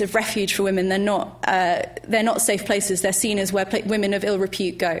places of refuge for women. They're not safe places. They're seen as where women of ill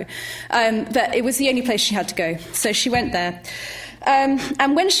repute go. But it was the only place she had to go, so she went there.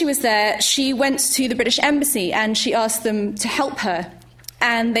 And when she was there, she went to the British Embassy and she asked them to help her.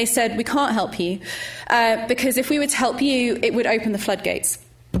 And they said, "We can't help you because if we were to help you, it would open the floodgates."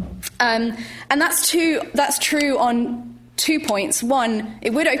 And that's true on 2 points. One,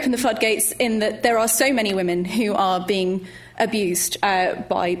 it would open the floodgates in that there are so many women who are being abused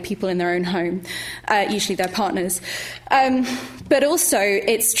by people in their own home, usually their partners. But also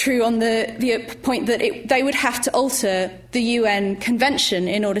it's true on the point that they would have to alter the UN Convention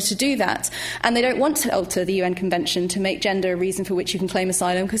in order to do that. And they don't want to alter the UN Convention to make gender a reason for which you can claim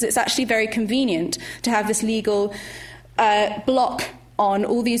asylum, because it's actually very convenient to have this legal block on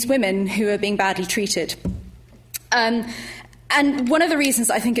all these women who are being badly treated. And one of the reasons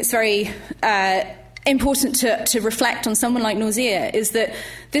I think it's very important to reflect on someone like Nauzia is that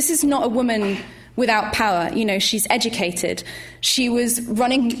this is not a woman without power. You know, she's educated. She was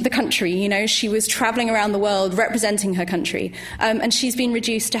running the country. You know, she was travelling around the world representing her country. And she's been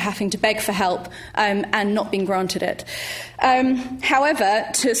reduced to having to beg for help and not being granted it. However,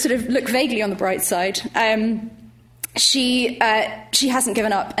 to sort of look vaguely on the bright side, she hasn't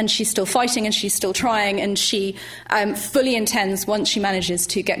given up, and she's still fighting, and she's still trying, and she fully intends, once she manages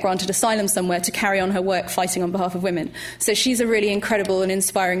to get granted asylum somewhere, to carry on her work fighting on behalf of women. So she's a really incredible and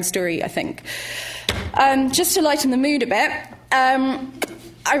inspiring story, I think. Just to lighten the mood a bit,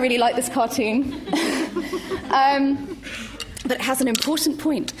 I really like this cartoon. But it has an important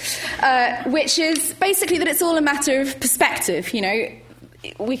point, which is basically that it's all a matter of perspective, you know.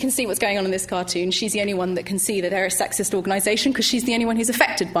 We can see what's going on in this cartoon. She's the only one that can see that they're a sexist organisation because she's the only one who's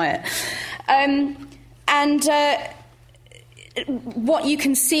affected by it. What you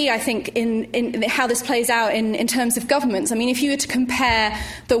can see, I think, in how this plays out in terms of governments, I mean, if you were to compare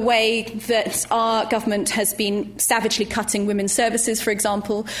the way that our government has been savagely cutting women's services, for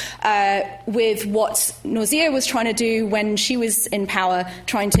example, with what Nausea was trying to do when she was in power,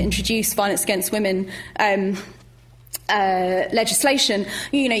 trying to introduce violence against women legislation,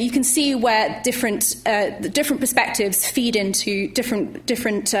 you know, you can see where different perspectives feed into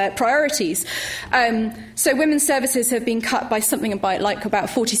different priorities. So women's services have been cut by something like about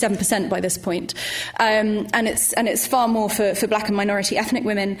 47% by this point, and it's far more for black and minority ethnic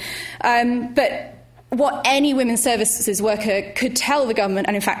women. But what any women's services worker could tell the government,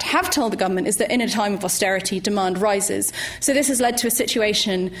 and in fact have told the government, is that in a time of austerity, demand rises. So this has led to a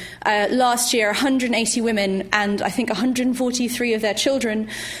situation, last year, 180 women and I think 143 of their children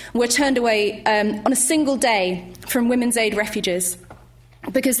were turned away on a single day from women's aid refuges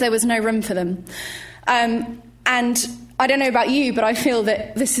because there was no room for them. And I don't know about you, but I feel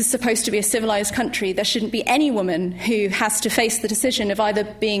that this is supposed to be a civilised country. There shouldn't be any woman who has to face the decision of either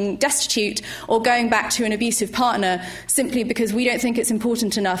being destitute or going back to an abusive partner simply because we don't think it's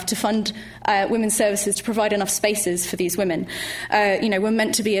important enough to fund women's services to provide enough spaces for these women. You know, we're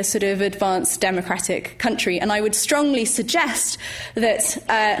meant to be a sort of advanced democratic country, and I would strongly suggest that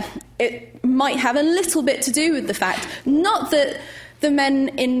it might have a little bit to do with the fact, not that the men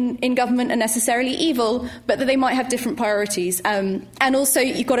in government are necessarily evil, but that they might have different priorities. And also,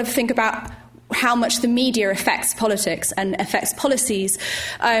 you've got to think about how much the media affects politics and affects policies.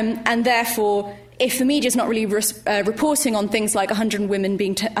 And therefore, if the media is not really reporting on things like 180 women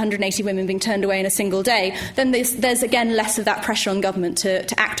being turned away in a single day, then there's again less of that pressure on government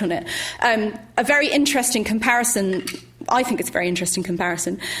to act on it. A very interesting comparison, I think it's a very interesting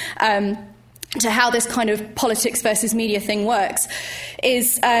comparison, to how this kind of politics versus media thing works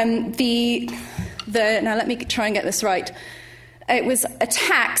is now let me try and get this right. It was a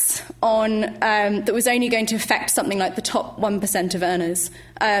tax on that was only going to affect something like the top 1% of earners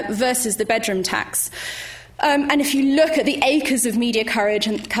versus the bedroom tax. And if you look at the acres of media coverage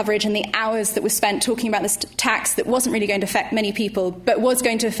and the hours that were spent talking about this tax that wasn't really going to affect many people, but was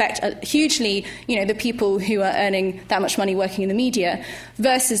going to affect hugely, you know, the people who are earning that much money working in the media,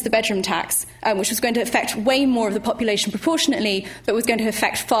 versus the bedroom tax, which was going to affect way more of the population proportionately, but was going to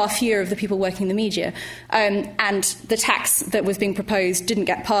affect far fewer of the people working in the media. And the tax that was being proposed didn't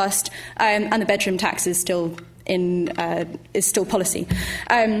get passed, and the bedroom tax is still policy.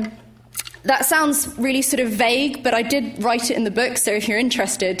 That sounds really sort of vague, but I did write it in the book, so if you're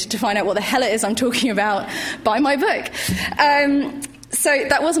interested to find out what the hell it is I'm talking about, buy my book. So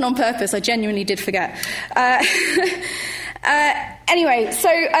that wasn't on purpose, I genuinely did forget. Anyway, so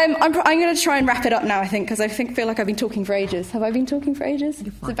I'm going to try and wrap it up now, I think, because I feel like I've been talking for ages. Have I been talking for ages?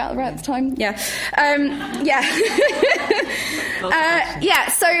 It's about the right time? Yeah.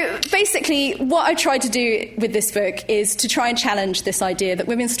 So basically what I tried to do with this book is to try and challenge this idea that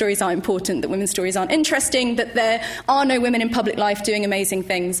women's stories aren't important, that women's stories aren't interesting, that there are no women in public life doing amazing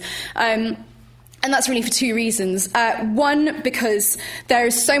things. And that's really for two reasons. One, because there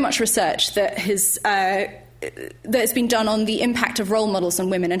is so much research that has been done on the impact of role models on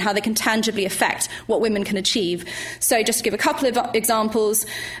women and how they can tangibly affect what women can achieve. So just to give a couple of examples,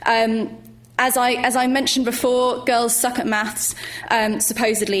 as I mentioned before, girls suck at maths,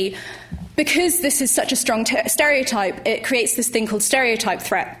 supposedly. Because this is such a strong stereotype, it creates this thing called stereotype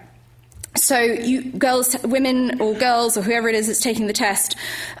threat. So women or girls or whoever it is that's taking the test,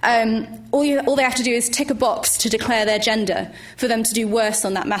 all they have to do is tick a box to declare their gender for them to do worse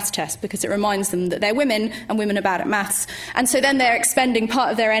on that maths test, because it reminds them that they're women and women are bad at maths. And so then they're expending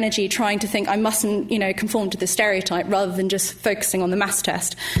part of their energy trying to think, I mustn't, conform to the stereotype, rather than just focusing on the maths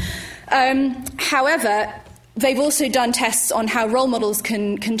test. However, they've also done tests on how role models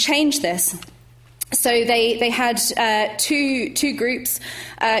can change this. So they had two groups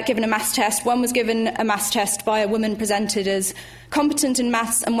given a maths test. One was given a maths test by a woman presented as competent in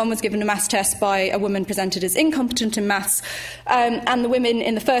maths, and one was given a maths test by a woman presented as incompetent in maths. And the women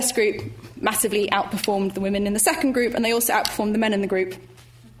in the first group massively outperformed the women in the second group, and they also outperformed the men in the group.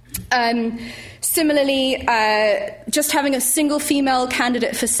 Similarly, just having a single female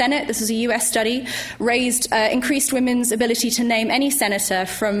candidate for Senate, this was a US study, increased women's ability to name any senator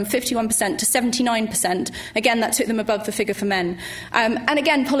from 51% to 79%. Again, that took them above the figure for men. And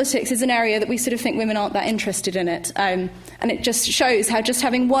again, politics is an area that we sort of think women aren't that interested in it. And it just shows how just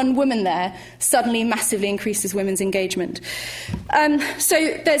having one woman there suddenly massively increases women's engagement. So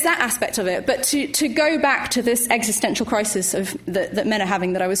there's that aspect of it. But to go back to this existential crisis that men are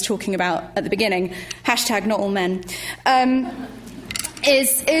having that I was talking about at the beginning, hashtag not all men,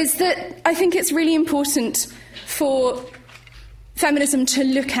 is that I think it's really important for feminism to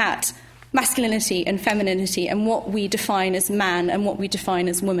look at masculinity and femininity and what we define as man and what we define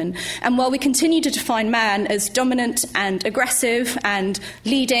as woman. And while we continue to define man as dominant and aggressive and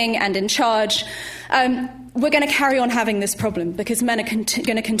leading and in charge, we're going to carry on having this problem because men are going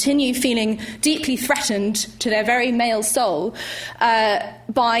to continue feeling deeply threatened to their very male soul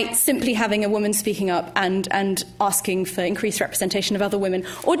by simply having a woman speaking up and asking for increased representation of other women,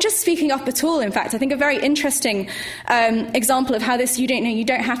 or just speaking up at all. In fact, I think a very interesting example of how this you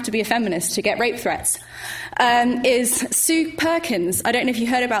don't have to be a feminist to get rape threats is Sue Perkins. I don't know if you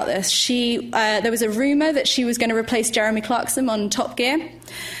heard about this. There was a rumour that she was going to replace Jeremy Clarkson on Top Gear.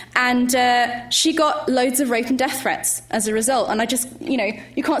 And she got loads of rape and death threats as a result. And I just,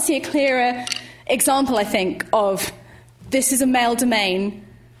 you can't see a clearer example, I think, of this is a male domain,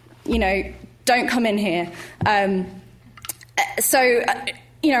 don't come in here.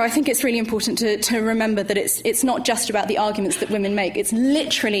 I think it's really important to remember that it's not just about the arguments that women make. It's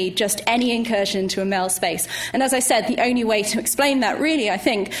literally just any incursion into a male space. And as I said, the only way to explain that, really, I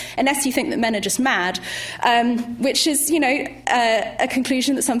think, unless you think that men are just mad, which is, a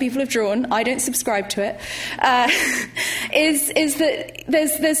conclusion that some people have drawn, I don't subscribe to it, is that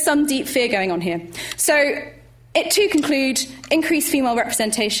there's some deep fear going on here. So, to conclude, increase female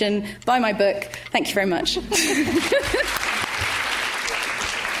representation, buy my book. Thank you very much.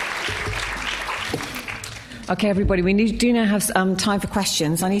 Okay, everybody, we do now have time for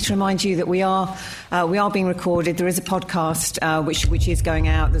questions. I need to remind you that we are being recorded. There is a podcast which is going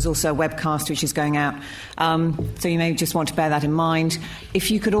out. There's also a webcast which is going out. So you may just want to bear that in mind.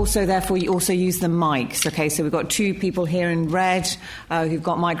 If you could also, therefore, you also use the mics. Okay, so we've got two people here in red who've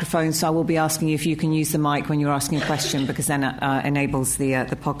got microphones. So I will be asking you if you can use the mic when you're asking a question, because then it enables the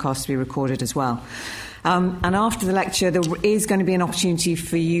podcast to be recorded as well. And after the lecture, there is going to be an opportunity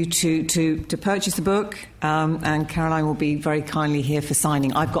for you to purchase the book, and Caroline will be very kindly here for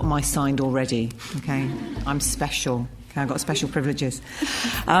signing. I've got mine signed already, okay? I'm special. Okay, I've got special privileges.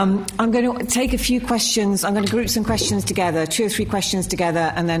 I'm going to take a few questions. I'm going to group some questions together, 2 or 3 questions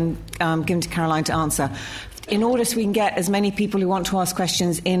together, and then give them to Caroline to answer. In order so we can get as many people who want to ask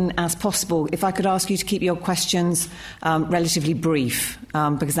questions in as possible, if I could ask you to keep your questions relatively brief,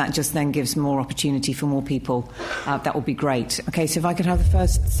 because that just then gives more opportunity for more people, that would be great. Okay, so if I could have the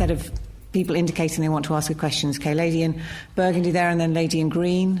first set of people indicating they want to ask a question. Okay, lady in burgundy there, and then lady in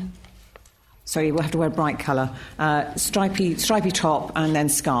green. Sorry, we'll have to wear a bright colour. Stripy top, and then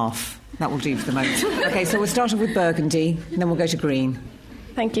scarf. That will do for the moment. Okay, so we'll start off with burgundy, and then we'll go to green.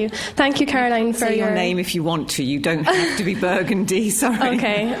 Thank you, Caroline, for Say your name if you want to. You don't have to be burgundy. Sorry.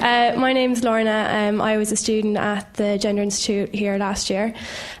 Okay. My name's Lorna. I was a student at the Gender Institute here last year.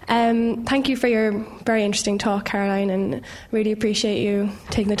 Thank you for your very interesting talk, Caroline, and really appreciate you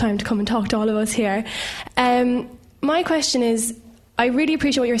taking the time to come and talk to all of us here. My question is, I really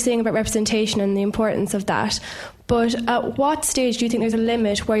appreciate what you're saying about representation and the importance of that. But at what stage do you think there's a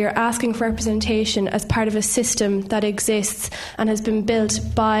limit where you're asking for representation as part of a system that exists and has been built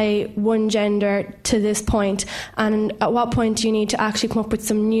by one gender to this point? And at what point do you need to actually come up with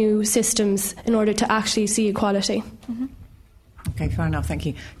some new systems in order to actually see equality? Mm-hmm. Okay, fair enough, thank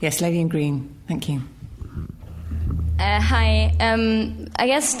you. Yes, lady in green, thank you. Hi. I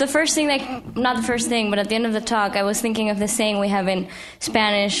guess the first thing, not the first thing, but at the end of the talk, I was thinking of the saying we have in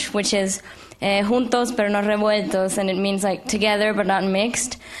Spanish, which is juntos pero no revueltos, and it means like together but not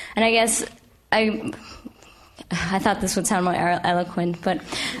mixed. And I guess I thought this would sound more eloquent, but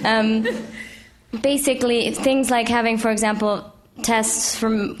basically things like having, for example, tests for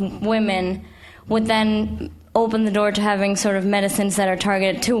women would then open the door to having sort of medicines that are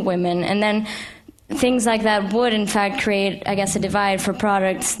targeted to women, and then things like that would, in fact, create, I guess, a divide for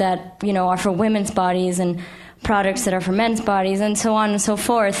products that, are for women's bodies and products that are for men's bodies, and so on and so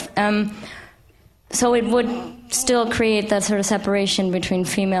forth. So it would still create that sort of separation between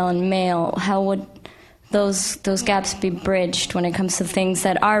female and male. How would those gaps be bridged when it comes to things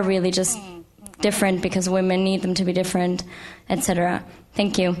that are really just different because women need them to be different, etc.?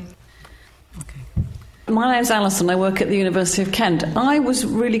 Thank you. Okay. My name's Alison. I work at the University of Kent. I was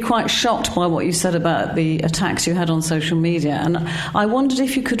really quite shocked by what you said about the attacks you had on social media, and I wondered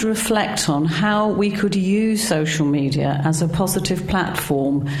if you could reflect on how we could use social media as a positive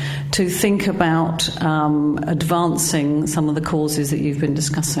platform to think about advancing some of the causes that you've been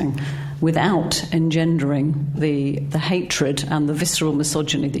discussing without engendering the hatred and the visceral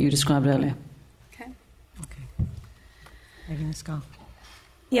misogyny that you described earlier. Okay. Maybe Ms. Garth.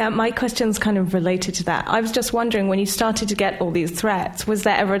 Yeah, my question's kind of related to that. I was just wondering, when you started to get all these threats, was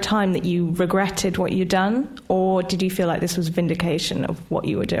there ever a time that you regretted what you'd done, or did you feel like this was vindication of what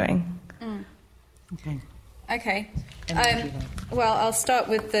you were doing? Okay. Well, I'll start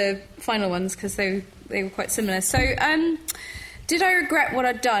with the final ones because they were quite similar. So, did I regret what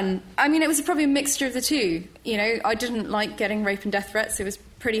I'd done? I mean, it was probably a mixture of the two. You know, I didn't like getting rape and death threats. It was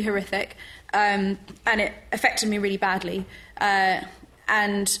pretty horrific, and it affected me really badly.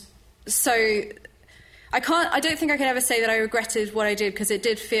 And so I don't think I could ever say that I regretted what I did, because it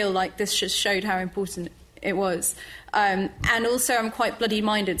did feel like this just showed how important it was. And also I'm quite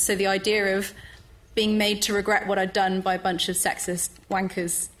bloody-minded, so the idea of being made to regret what I'd done by a bunch of sexist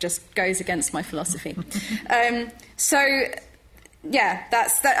wankers just goes against my philosophy. So, yeah,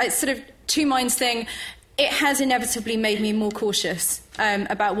 it's sort of two minds thing. It has inevitably made me more cautious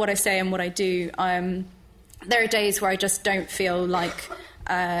about what I say and what I do. There are days where I just don't feel like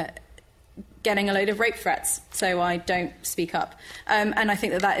getting a load of rape threats, so I don't speak up. And I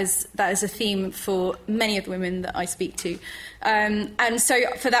think that is a theme for many of the women that I speak to. And so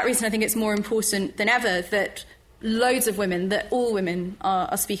for that reason, I think it's more important than ever that loads of women, that all women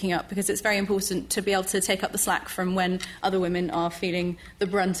are speaking up, because it's very important to be able to take up the slack from when other women are feeling the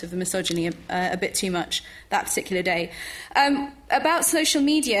brunt of the misogyny a bit too much that particular day. About social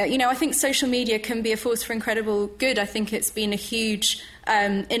media, you know, I think social media can be a force for incredible good. I think it's been a huge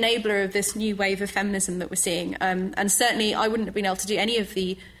enabler of this new wave of feminism that we're seeing. And certainly I wouldn't have been able to do any of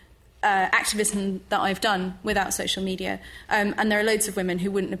the activism that I've done without social media, and there are loads of women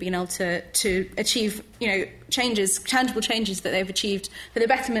who wouldn't have been able to achieve, you know, tangible changes that they've achieved for the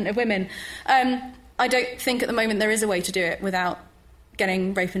betterment of women. I don't think at the moment there is a way to do it without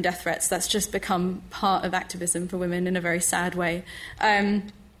getting rape and death threats. That's just become part of activism for women in a very sad way.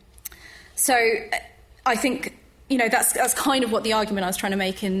 So I think, you know, that's kind of what the argument I was trying to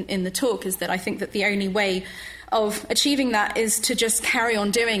make in the talk, is that I think that the only way of achieving that is to just carry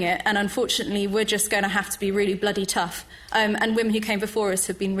on doing it, and unfortunately we're just going to have to be really bloody tough, and women who came before us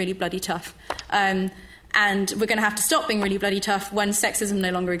have been really bloody tough, and we're going to have to stop being really bloody tough when sexism no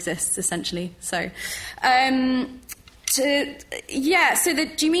longer exists, essentially. So do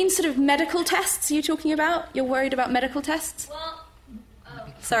you mean sort of medical tests you're talking about? You're worried about medical tests? Well,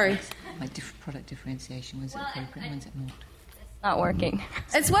 sorry. Like product differentiation, when's it appropriate, when's it not? Not working.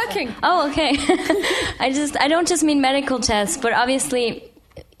 It's working. Oh, okay. I don't just mean medical tests, but obviously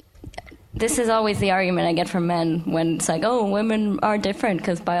this is always the argument I get from men when it's like, oh, women are different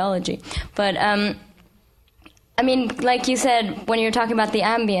because biology. But I mean, like you said, when you're talking about the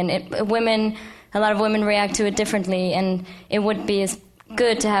Ambien, a lot of women react to it differently, and it would be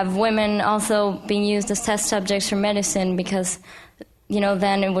good to have women also being used as test subjects for medicine, because, you know,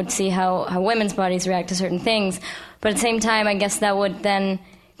 then it would see how women's bodies react to certain things. But at the same time, I guess that would then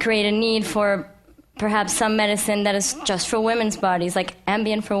create a need for perhaps some medicine that is just for women's bodies, like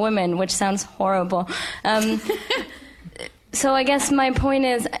Ambien for women, which sounds horrible. So I guess my point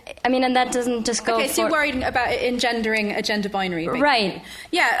is, I mean, and that doesn't just go Okay, so you're worried about it engendering a gender binary. Basically. Right.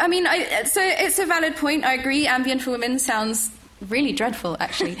 Yeah, I mean, so it's a valid point. I agree, Ambien for women sounds really dreadful,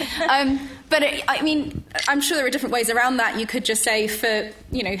 actually. But I mean, I'm sure there are different ways around that. You could just say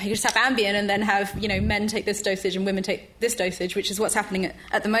you just have Ambien and then have, you know, men take this dosage and women take this dosage, which is what's happening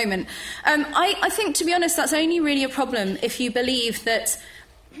at the moment. I think, to be honest, that's only really a problem if you believe that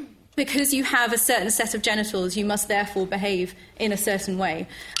because you have a certain set of genitals, you must therefore behave in a certain way.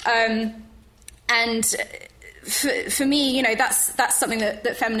 And for me, you know, that's something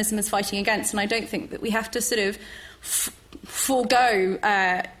that feminism is fighting against, and I don't think that we have to sort of forego,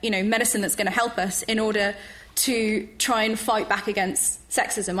 medicine that's going to help us in order to try and fight back against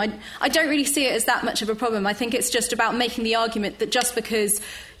sexism. I don't really see it as that much of a problem. I think it's just about making the argument that just because,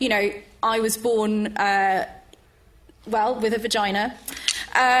 you know, I was born, with a vagina,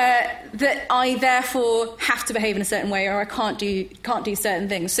 that I therefore have to behave in a certain way, or I can't do certain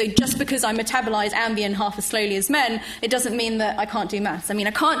things. So just because I metabolize Ambien half as slowly as men, it doesn't mean that I can't do maths. I mean,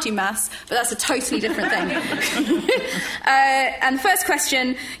 I can't do maths, but that's a totally different thing. And the first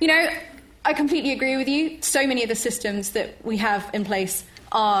question, you know, I completely agree with you. So many of the systems that we have in place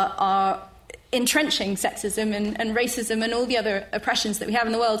are entrenching sexism and racism and all the other oppressions that we have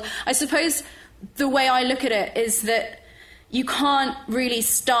in the world. I suppose the way I look at it is that you can't really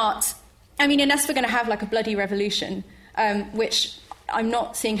start... I mean, unless we're going to have like a bloody revolution, which I'm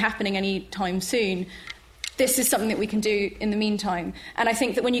not seeing happening anytime soon, this is something that we can do in the meantime. And I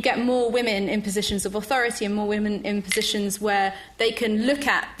think that when you get more women in positions of authority and more women in positions where they can look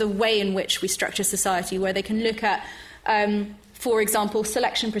at the way in which we structure society, where they can look at, for example,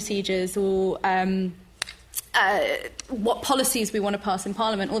 selection procedures or what policies we want to pass in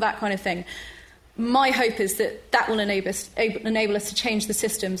Parliament, all that kind of thing, my hope is that that will enable us to change the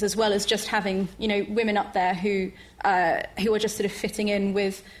systems, as well as just having, you know, women up there who are just sort of fitting in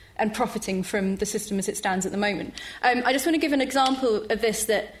with and profiting from the system as it stands at the moment. I just want to give an example of this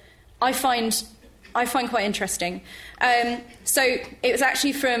that I find quite interesting. So it was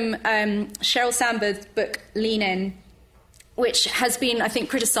actually from Sheryl Sandberg's book Lean In, which has been, I think,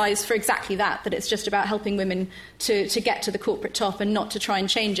 criticised for exactly that it's just about helping women to get to the corporate top and not to try and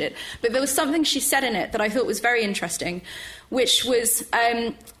change it. But there was something she said in it that I thought was very interesting, which was,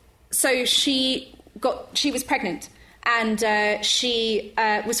 so she was pregnant, and she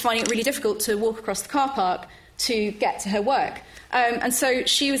was finding it really difficult to walk across the car park to get to her work. And so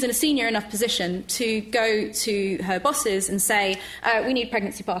she was in a senior enough position to go to her bosses and say, we need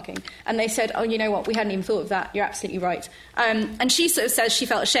pregnancy parking. And they said, oh, you know what, we hadn't even thought of that. You're absolutely right. And she sort of says she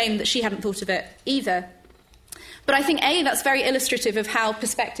felt ashamed that she hadn't thought of it either. But I think, that's very illustrative of how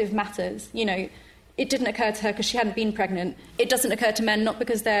perspective matters. You know, it didn't occur to her because she hadn't been pregnant. It doesn't occur to men not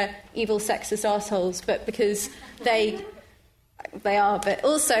because they're evil, sexist arseholes, but because they are, but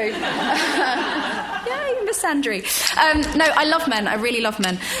also... Yay, Miss Sandry. No, I love men. I really love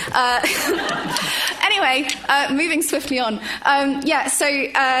men. Anyway, moving swiftly on. I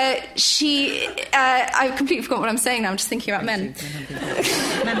completely forgot what I'm saying now. I'm just thinking about men.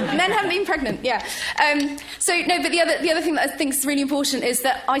 Men haven't been pregnant, yeah. But the other thing that I think is really important is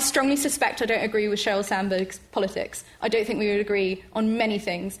that I strongly suspect I don't agree with Sheryl Sandberg's politics. I don't think we would agree on many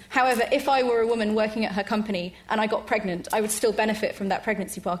things. However, if I were a woman working at her company and I got pregnant, I would still benefit from that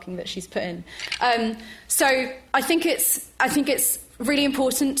pregnancy parking that she's put in. So I think it's really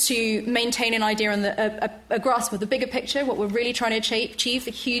important to maintain an idea on a grasp of the bigger picture, what we're really trying to achieve,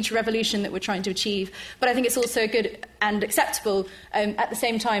 the huge revolution that we're trying to achieve. But I think it's also good and acceptable at the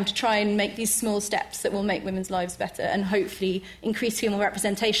same time to try and make these small steps that will make women's lives better and hopefully increase female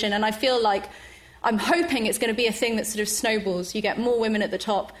representation. And I feel like I'm hoping it's going to be a thing that sort of snowballs. You get more women at the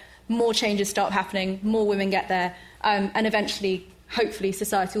top, more changes start happening, more women get there, and eventually, hopefully,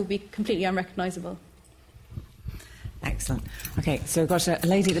 society will be completely unrecognisable. Excellent. OK, so we've got a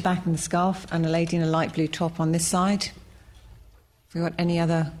lady at the back in the scarf and a lady in a light blue top on this side. Have we got any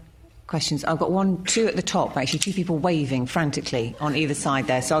other questions? I've got two at the top, actually, two people waving frantically on either side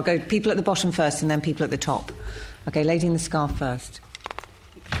there. So I'll go people at the bottom first and then people at the top. OK, lady in the scarf first.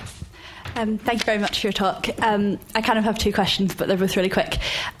 Thank you very much for your talk. I kind of have two questions, but they're both really quick.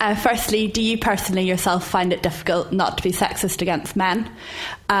 Firstly, do you personally yourself find it difficult not to be sexist against men?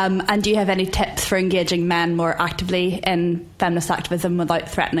 And do you have any tips for engaging men more actively in feminist activism without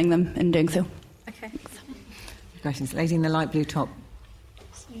threatening them in doing so? Okay. Questions. Lady in the light blue top.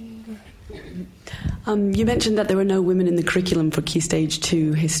 You mentioned that there were no women in the curriculum for Key Stage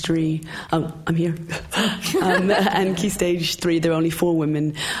 2 history. Oh, I'm here. And Key Stage 3, there are only 4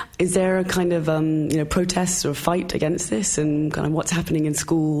 women. Is there a kind of protest or fight against this, and kind of what's happening in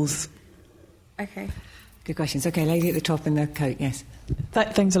schools? Okay. Good questions. Okay, lady at the top in the coat, yes.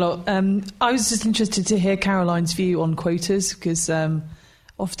 Thanks a lot. I was just interested to hear Caroline's view on quotas, because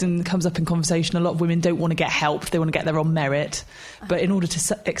often comes up in conversation, a lot of women don't want to get help, they want to get there on merit. But in order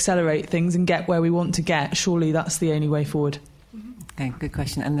to accelerate things and get where we want to get, surely that's the only way forward. Okay, good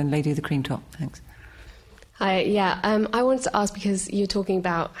question. And then lady with the cream top, thanks. Hi, I wanted to ask, because you're talking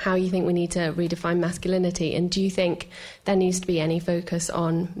about how you think we need to redefine masculinity, and do you think there needs to be any focus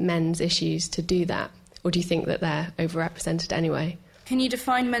on men's issues to do that? Or do you think that they're overrepresented anyway? Can you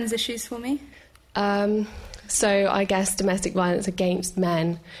define men's issues for me? So I guess domestic violence against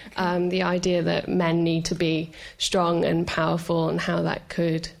men, the idea that men need to be strong and powerful, and how that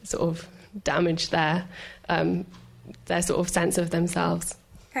could sort of damage their sort of sense of themselves.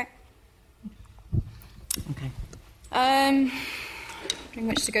 Okay.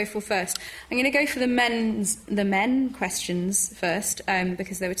 Which to go for first? I'm going to go for the men questions first,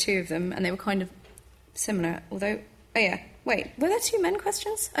 because there were 2 of them and they were kind of similar. Although, wait, were there 2 men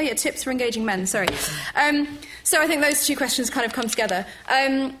questions? Oh yeah, tips for engaging men. Sorry. So I think those 2 questions kind of come together.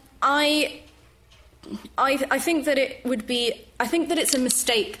 I think that it would be... I think that it's a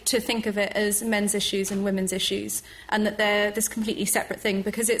mistake to think of it as men's issues and women's issues, and that they're this completely separate thing,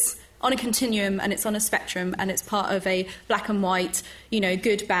 because it's on a continuum and it's on a spectrum and it's part of a black and white,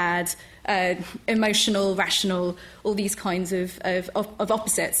 good, bad, emotional, rational, all these kinds of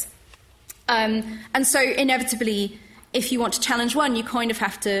opposites. And so inevitably, if you want to challenge one, you kind of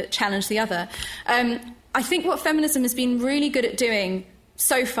have to challenge the other. I think what feminism has been really good at doing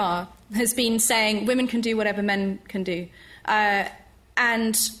so far has been saying women can do whatever men can do.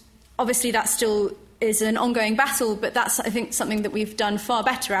 And obviously that still is an ongoing battle, but that's, I think, something that we've done far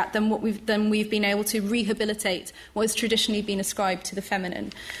better at than we've been able to rehabilitate what has traditionally been ascribed to the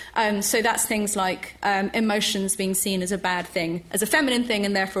feminine. So that's things like emotions being seen as a bad thing, as a feminine thing,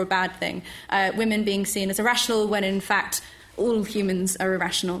 and therefore a bad thing. Women being seen as irrational when, in fact, all humans are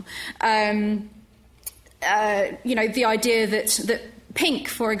irrational. The idea that pink,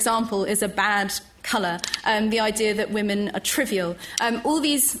 for example, is a bad colour, the idea that women are trivial, all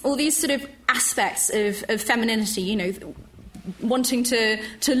these sort of aspects of femininity, wanting to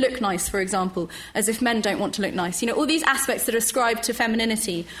look nice, for example, as if men don't want to look nice. All these aspects that are ascribed to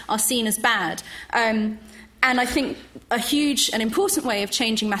femininity are seen as bad. And I think a huge and important way of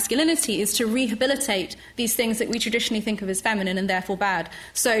changing masculinity is to rehabilitate these things that we traditionally think of as feminine and therefore bad.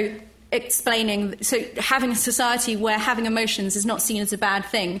 So having a society where having emotions is not seen as a bad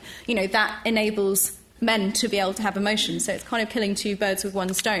thing, that enables men to be able to have emotions. So it's kind of killing two birds with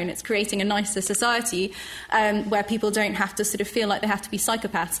one stone. It's creating a nicer society where people don't have to sort of feel like they have to be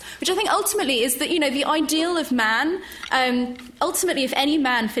psychopaths, which I think ultimately is that, the ideal of man, ultimately if any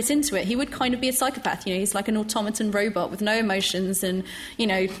man fit into it, he would kind of be a psychopath. He's like an automaton robot with no emotions and,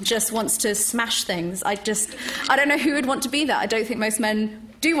 just wants to smash things. I don't know who would want to be that. I don't think most men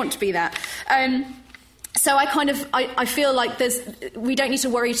do want to be that. So I feel like we don't need to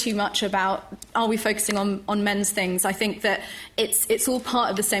worry too much about, are we focusing on men's things? I think that it's all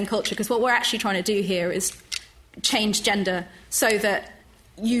part of the same culture, because what we're actually trying to do here is change gender so that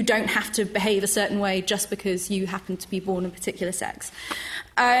you don't have to behave a certain way just because you happen to be born a particular sex.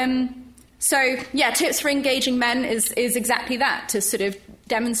 Tips for engaging men is exactly that, to sort of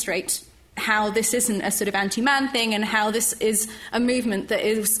demonstrate how this isn't a sort of anti-man thing and how this is a movement that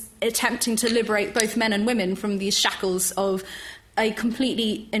is attempting to liberate both men and women from these shackles of a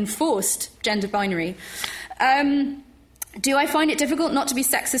completely enforced gender binary. Do I find it difficult not to be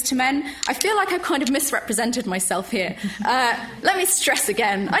sexist to men? I feel like I've kind of misrepresented myself here. Let me stress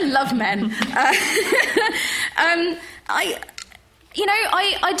again, I love men. I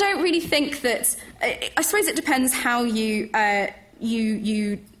don't really think that... I suppose it depends how you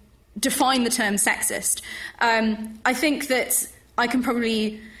define the term sexist. I think that I can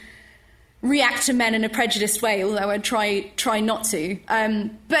probably react to men in a prejudiced way, although I'd try not to.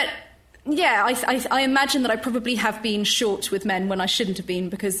 But yeah, I imagine that I probably have been short with men when I shouldn't have been,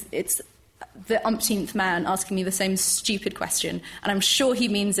 because it's the umpteenth man asking me the same stupid question, and I'm sure he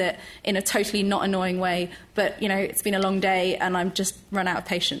means it in a totally not annoying way, but it's been a long day and I'm just run out of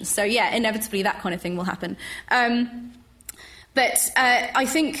patience. So yeah, inevitably that kind of thing will happen. But I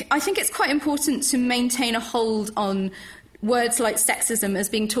think it's quite important to maintain a hold on words like sexism as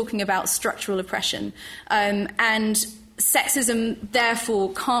being talking about structural oppression. And sexism,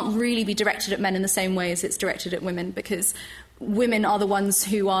 therefore, can't really be directed at men in the same way as it's directed at women, because women are the ones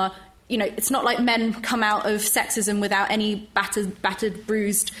who are... it's not like men come out of sexism without any battered,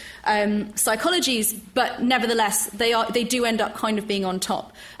 bruised psychologies, but nevertheless, they do end up kind of being on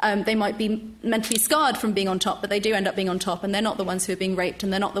top. They might be mentally scarred from being on top, but they do end up being on top, and they're not the ones who are being raped,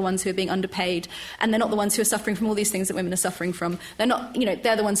 and they're not the ones who are being underpaid, and they're not the ones who are suffering from all these things that women are suffering from. They're not,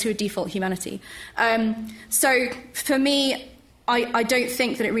 they're the ones who are default humanity. So for me, I don't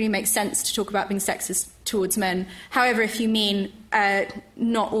think that it really makes sense to talk about being sexist towards men. However, if you mean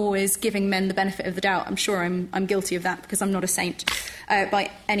not always giving men the benefit of the doubt, I'm sure I'm guilty of that, because I'm not a saint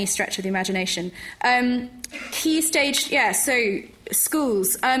by any stretch of the imagination. Key stage, so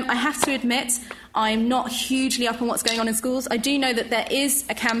schools. I have to admit, I'm not hugely up on what's going on in schools. I do know that there is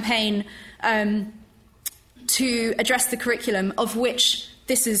a campaign to address the curriculum, of which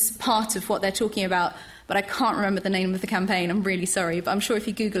this is part of what they're talking about, but I can't remember the name of the campaign. I'm really sorry, but I'm sure if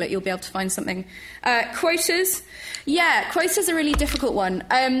you Google it, you'll be able to find something. Quotas. Yeah, quotas are a really difficult one.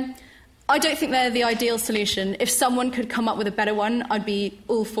 I don't think they're the ideal solution. If someone could come up with a better one, I'd be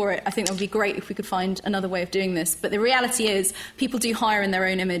all for it. I think that would be great if we could find another way of doing this. But the reality is, people do hire in their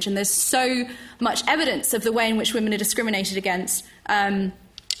own image, and there's so much evidence of the way in which women are discriminated against in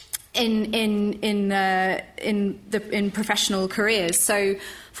professional careers. So,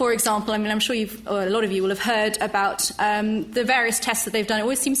 for example, I'm sure a lot of you will have heard about the various tests that they've done. It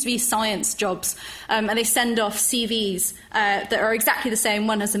always seems to be science jobs, and they send off CVs that are exactly the same.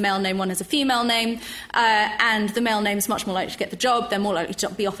 One has a male name, one has a female name, and the male name is much more likely to get the job. They're more likely to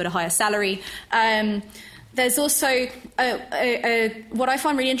be offered a higher salary. there's also what I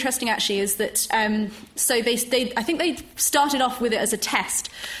find really interesting actually is that so I think they started off with it as a test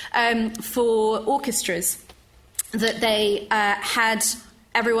for orchestras, that they had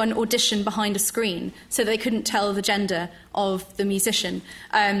everyone audition behind a screen so they couldn't tell the gender of the musician.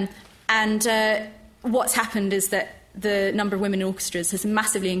 And what's happened is that the number of women in orchestras has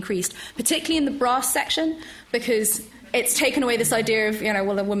massively increased, particularly in the brass section, because it's taken away this idea of,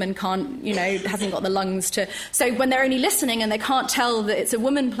 well, a woman can't, hasn't got the lungs to... So when they're only listening and they can't tell that it's a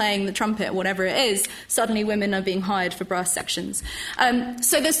woman playing the trumpet or whatever it is, suddenly women are being hired for brass sections.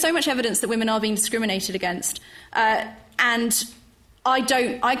 So there's so much evidence that women are being discriminated against. And I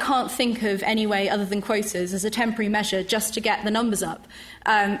can't think of any way other than quotas as a temporary measure just to get the numbers up,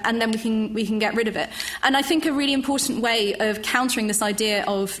 and then we can get rid of it. And I think a really important way of countering this idea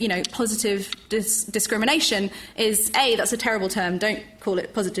of positive discrimination is that's a terrible term. Don't call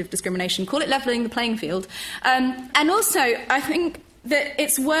it positive discrimination. Call it levelling the playing field. And also, I think that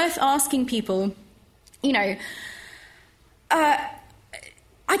it's worth asking people, I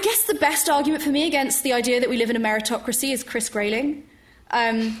guess the best argument for me against the idea that we live in a meritocracy is Chris Grayling.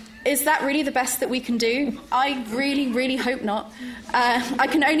 Is that really the best that we can do? I really, really hope not. I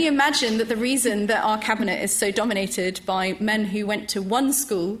can only imagine that the reason that our cabinet is so dominated by men who went to one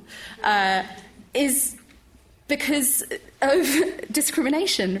school is because of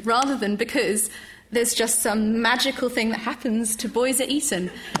discrimination, rather than because there's just some magical thing that happens to boys at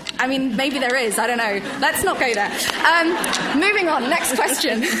Eton. I mean, maybe there is, I don't know. Let's not go there. Moving on, next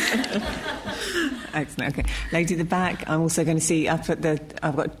question. Excellent. Okay, lady at the back. I'm also going to see up at the.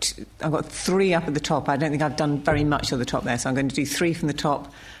 I've got 3 up at the top. I don't think I've done very much at the top there, so I'm going to do 3 from the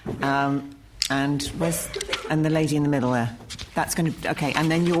top. And the lady in the middle there. That's going to. Okay,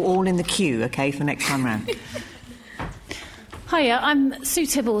 and then you're all in the queue. Okay, for next time round. Hiya, I'm Sue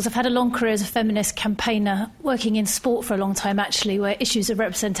Tibbles. I've had a long career as a feminist campaigner, working in sport for a long time, actually, where issues of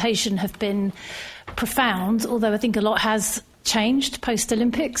representation have been profound, although I think a lot has changed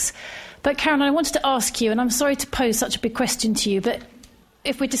post-Olympics. But Caroline, I wanted to ask you, and I'm sorry to pose such a big question to you, but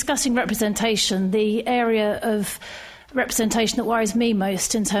if we're discussing representation, the area of representation that worries me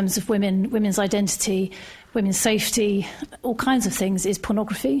most in terms of women's identity, women's safety, all kinds of things, is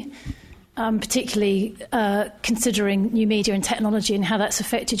pornography. Particularly considering new media and technology and how that's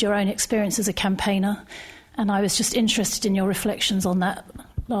affected your own experience as a campaigner. And I was just interested in your reflections on that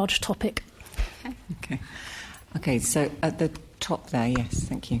large topic. Okay, so at the top there, yes,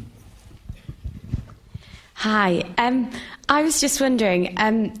 thank you. Hi, I was just wondering,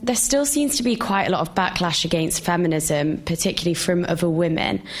 there still seems to be quite a lot of backlash against feminism, particularly from other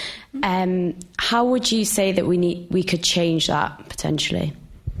women. How would you say that we could change that, potentially?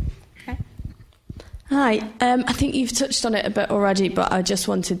 Hi, I think you've touched on it a bit already, but I just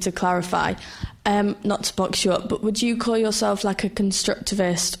wanted to clarify, not to box you up, but would you call yourself like a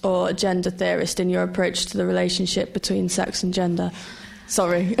constructivist or a gender theorist in your approach to the relationship between sex and gender?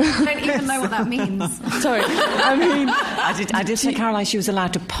 Sorry. I don't even know what that means. Sorry, I mean... I did say, Caroline, she was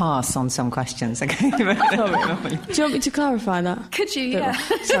allowed to pass on some questions, okay? Sorry. Do you want me to clarify that? Could you, yeah.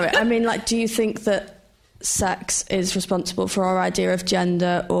 Sorry, I mean, do you think that sex is responsible for our idea of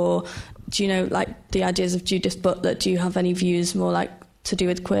gender, or... Do you know, the ideas of Judith Butler? Do you have any views more, to do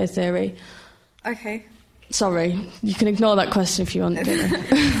with queer theory? Okay. Sorry, you can ignore that question if you want. In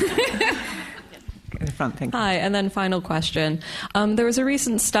the front, thank you. Hi, and then final question. There was a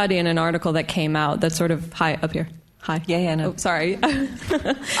recent study in an article that came out that sort of... Hi, up here. Hi. Yeah, no. Oh, sorry.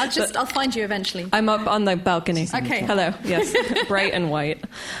 I'll find you eventually. I'm up on the balcony. Okay. Hello. Yes. Bright and white.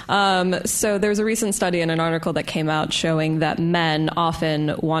 So there was a recent study in an article that came out showing that men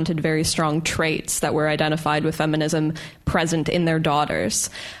often wanted very strong traits that were identified with feminism present in their daughters.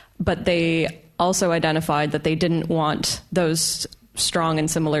 But they also identified that they didn't want those strong and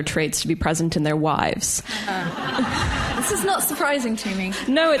similar traits to be present in their wives. This is not surprising to me.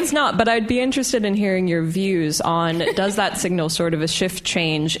 No, it's not, but I'd be interested in hearing your views on, does that signal sort of a shift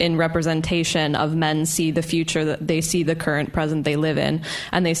change in representation of men see the future, that they see the current present they live in,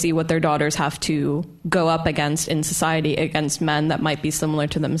 and they see what their daughters have to go up against in society against men that might be similar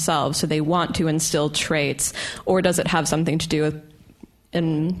to themselves, so they want to instill traits, or does it have something to do with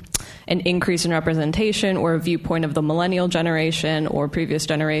an increase in representation or a viewpoint of the millennial generation or previous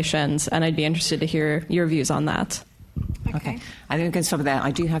generations? And I'd be interested to hear your views on that. Okay. I think we're going to stop there.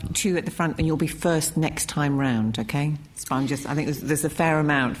 I do have 2 at the front, and you'll be first next time round, okay? So I think there's a fair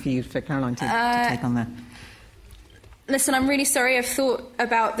amount for Caroline to take on there. Listen, I'm really sorry. I've thought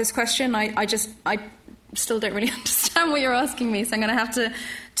about this question. I still don't really understand what you're asking me, so I'm going to have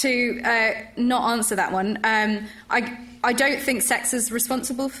to not answer that one. I don't think sex is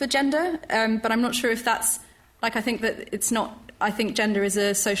responsible for gender, but I'm not sure if that's... Like, I think that it's not... I think gender is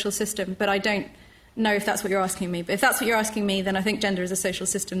a social system, but I don't know if that's what you're asking me. But if that's what you're asking me, then I think gender is a social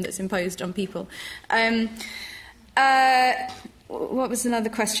system that's imposed on people. What was another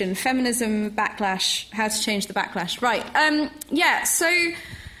question? Feminism, backlash, how to change the backlash. Right. So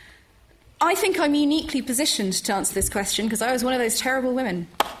I think I'm uniquely positioned to answer this question because I was one of those terrible women.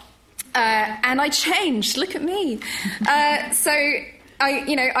 And I changed. Look at me. So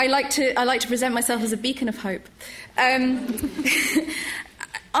I like to present myself as a beacon of hope. I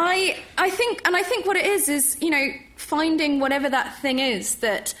think what it is finding whatever that thing is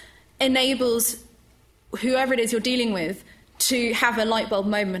that enables whoever it is you're dealing with to have a light bulb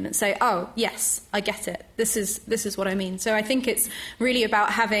moment and say, oh, yes, I get it. This is what I mean. So I think it's really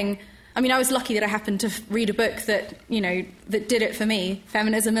about having... I mean, I was lucky that I happened to read a book that, that did it for me,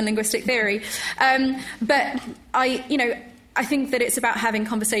 Feminism and Linguistic Theory. But I think that it's about having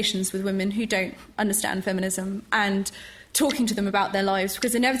conversations with women who don't understand feminism and talking to them about their lives,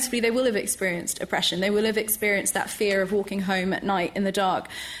 because inevitably they will have experienced oppression. They will have experienced that fear of walking home at night in the dark.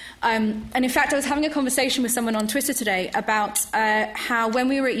 And in fact, I was having a conversation with someone on Twitter today about how when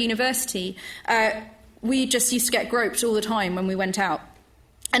we were at university, we just used to get groped all the time when we went out.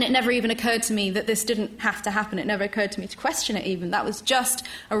 And it never even occurred to me that this didn't have to happen. It never occurred to me to question it even. That was just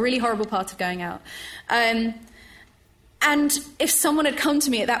a really horrible part of going out. And if someone had come to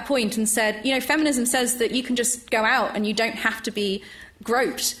me at that point and said, feminism says that you can just go out and you don't have to be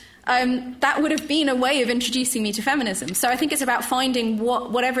groped, that would have been a way of introducing me to feminism. So I think it's about finding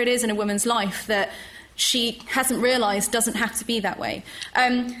whatever it is in a woman's life that she hasn't realised doesn't have to be that way.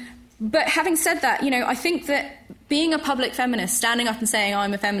 But having said that, I think that being a public feminist, standing up and saying,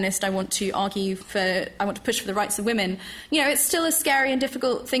 I'm a feminist, I want to push for the rights of women, it's still a scary and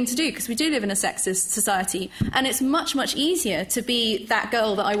difficult thing to do because we do live in a sexist society. And it's much, much easier to be that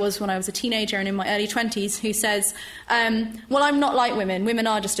girl that I was when I was a teenager and in my early 20s who says, well, I'm not like women. Women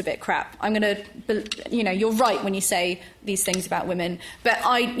are just a bit crap. I'm going to, you're right when you say these things about women. But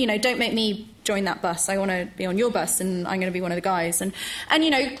don't make me join that bus. I want to be on your bus and I'm going to be one of the guys. And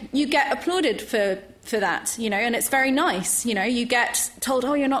you get applauded for that, and it's very nice. You get told,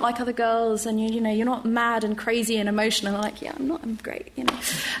 oh, you're not like other girls, and you're not mad and crazy and emotional. I'm like, yeah, I'm not. I'm great.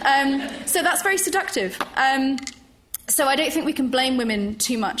 So that's very seductive. So I don't think we can blame women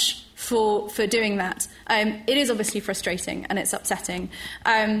too much for doing that. It is obviously frustrating and it's upsetting,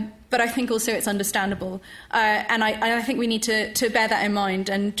 but I think also it's understandable. And I think we need to bear that in mind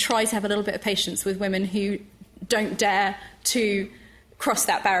and try to have a little bit of patience with women who don't dare to cross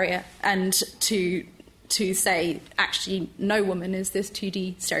that barrier and to say, actually, no woman is this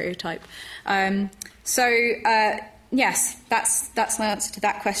 2D stereotype. Yes, that's my answer to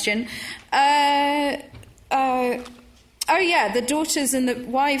that question. The daughters and the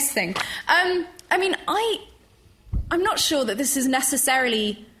wives thing. I'm not sure that this is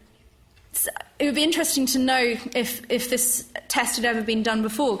necessarily... It would be interesting to know if this test had ever been done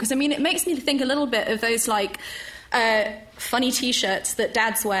before, because, it makes me think a little bit of those, funny T-shirts that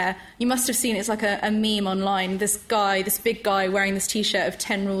dads wear. You must have seen it's like a meme online. This big guy wearing this T-shirt of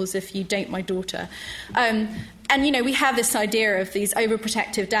 10 rules if you date my daughter. And, we have this idea of these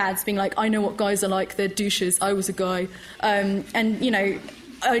overprotective dads being like, I know what guys are like, they're douches, I was a guy. Don't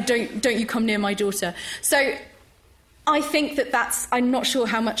you come near my daughter. So I think I'm not sure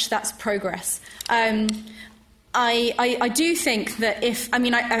how much that's progress. I do think that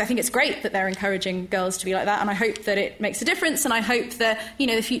I think it's great that they're encouraging girls to be like that, and I hope that it makes a difference, and I hope that,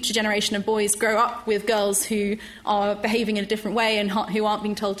 the future generation of boys grow up with girls who are behaving in a different way and who aren't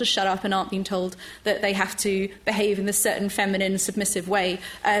being told to shut up and aren't being told that they have to behave in this certain feminine, submissive way,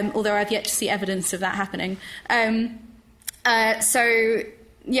 although I've yet to see evidence of that happening.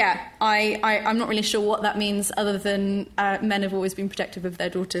 Yeah, I'm not really sure what that means other than men have always been protective of their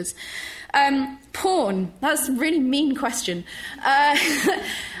daughters. Porn, that's a really mean question.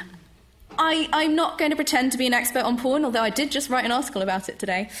 I'm not going to pretend to be an expert on porn, although I did just write an article about it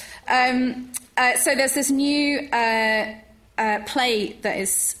today. So there's this new play that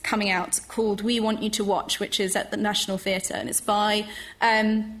is coming out called We Want You to Watch, which is at the National Theatre, and it's by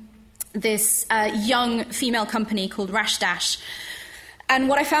this young female company called Rash Dash. And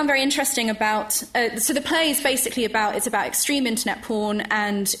what I found very interesting about... so the play is basically about extreme internet porn,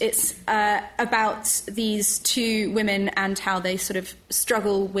 and it's about these two women and how they sort of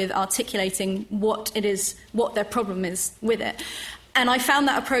struggle with articulating what their problem is with it. And I found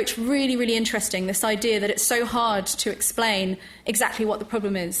that approach really, really interesting, this idea that it's so hard to explain exactly what the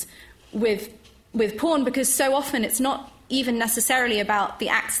problem is with porn, because so often it's not even necessarily about the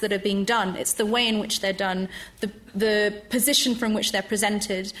acts that are being done. It's the way in which they're done, the position from which they're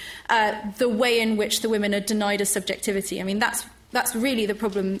presented, the way in which the women are denied a subjectivity. I mean, that's really the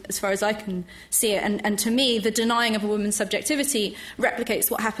problem as far as I can see it. And to me, the denying of a woman's subjectivity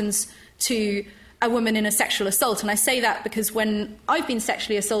replicates what happens to a woman in a sexual assault. And I say that because when I've been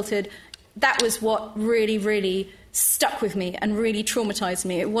sexually assaulted, that was what really, really stuck with me and really traumatised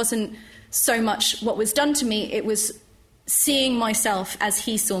me. It wasn't so much what was done to me, it was seeing myself as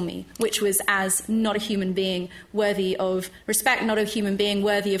he saw me, which was as not a human being worthy of respect, not a human being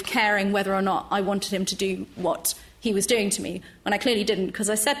worthy of caring whether or not I wanted him to do what he was doing to me, when I clearly didn't because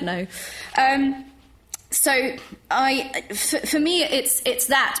I said no. So for me, it's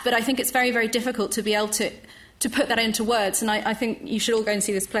that, but I think it's very, very difficult to be able to put that into words, and I think you should all go and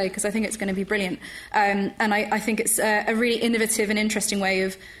see this play because I think it's going to be brilliant. And I think it's a really innovative and interesting way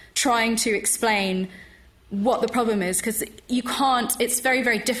of trying to explain what the problem is, because it's very,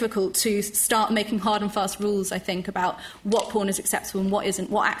 very difficult to start making hard and fast rules, I think, about what porn is acceptable and what isn't,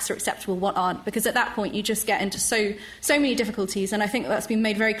 what acts are acceptable, what aren't, because at that point you just get into so many difficulties, and I think that's been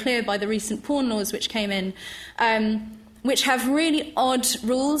made very clear by the recent porn laws which came in, which have really odd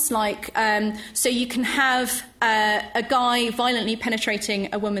rules, like, so you can have a guy violently penetrating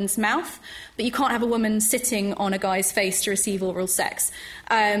a woman's mouth, but you can't have a woman sitting on a guy's face to receive oral sex.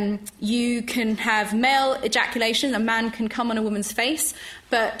 You can have male ejaculation, a man can come on a woman's face,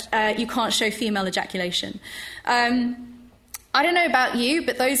 but you can't show female ejaculation. I don't know about you,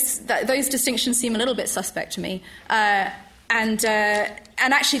 but those distinctions seem a little bit suspect to me. And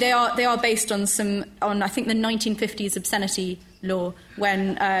actually, they are based on I think the 1950s obscenity law,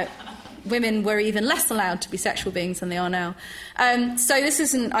 when women were even less allowed to be sexual beings than they are now. So this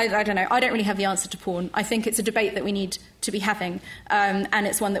isn't. I don't know. I don't really have the answer to porn. I think it's a debate that we need to be having, and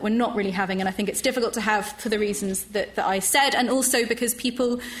it's one that we're not really having. And I think it's difficult to have for the reasons that I said, and also because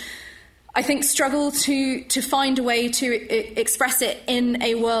people, I think, struggle to find a way to express it in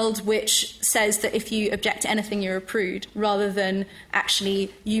a world which says that if you object to anything, you're a prude, rather than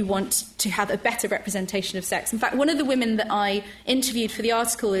actually you want to have a better representation of sex. In fact, one of the women that I interviewed for the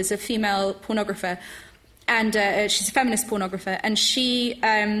article is a female pornographer, and she's a feminist pornographer, and she,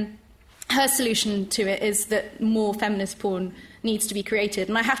 her solution to it is that more feminist porn needs to be created.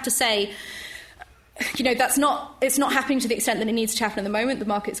 And I have to say, you know, it's not happening to the extent that it needs to happen at the moment. The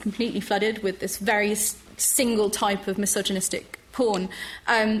market's completely flooded with this very single type of misogynistic porn.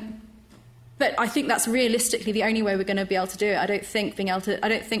 But I think that's realistically the only way we're going to be able to do it. I don't think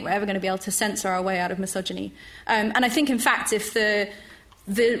we're ever going to be able to censor our way out of misogyny. And I think, in fact, if the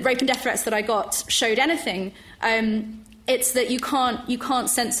rape and death threats that I got showed anything, it's that you can't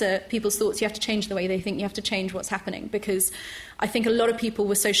censor people's thoughts. You have to change the way they think. You have to change what's happening, because I think a lot of people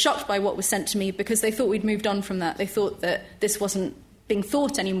were so shocked by what was sent to me because they thought we'd moved on from that. They thought that this wasn't being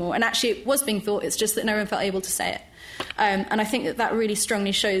thought anymore, and actually it was being thought. It's just that no one felt able to say it. And I think that really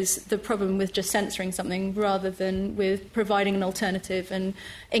strongly shows the problem with just censoring something rather than with providing an alternative and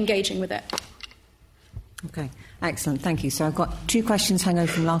engaging with it. Okay, excellent, thank you. So I've got two questions hang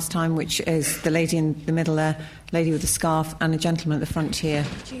over from last time, which is the lady in the middle there, lady with the scarf, and a gentleman at the front here,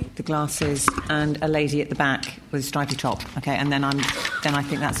 the glasses, and a lady at the back with a stripy top. Okay, and then I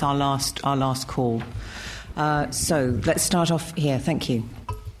think that's our last call. So let's start off here. Thank you.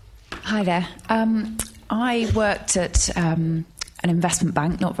 Hi there. I worked at an investment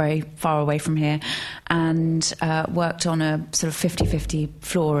bank not very far away from here, and worked on a sort of 50-50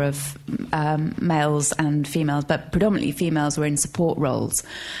 floor of males and females, but predominantly females were in support roles,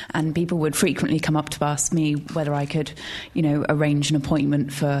 and people would frequently come up to ask me whether I could, arrange an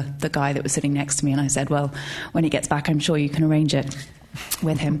appointment for the guy that was sitting next to me, and I said, well, when he gets back, I'm sure you can arrange it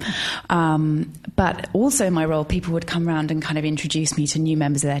with him. But also in my role, people would come around and kind of introduce me to new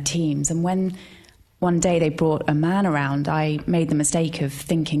members of their teams, and when one day they brought a man around, I made the mistake of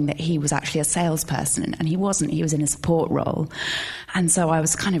thinking that he was actually a salesperson, and he wasn't. He was in a support role. And so I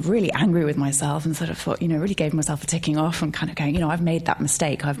was kind of really angry with myself and sort of thought, really gave myself a ticking off and kind of going, I've made that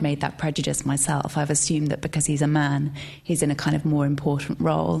mistake. I've made that prejudice myself. I've assumed that because he's a man, he's in a kind of more important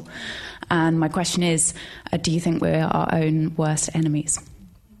role. And my question is, do you think we're our own worst enemies?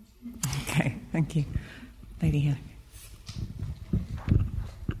 Okay, thank you. Lady here.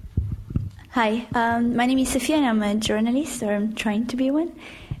 Hi, my name is Sophia and I'm a journalist, or I'm trying to be one.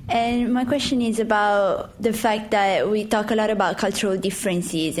 And my question is about the fact that we talk a lot about cultural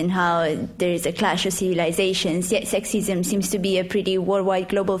differences and how there is a clash of civilizations, yet sexism seems to be a pretty worldwide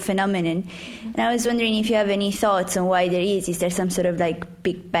global phenomenon. And I was wondering if you have any thoughts on why there is. Is there some sort of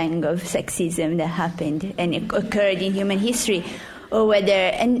big bang of sexism that happened and it occurred in human history? or whether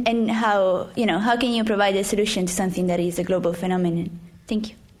and how how can you provide a solution to something that is a global phenomenon? Thank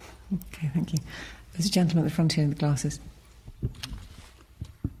you. Okay, thank you. There's a gentleman at the front here with the glasses.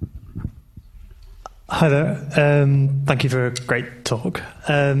 Hi there. Thank you for a great talk.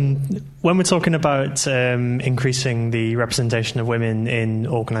 When we're talking about increasing the representation of women in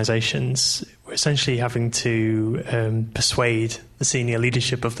organisations, we're essentially having to persuade the senior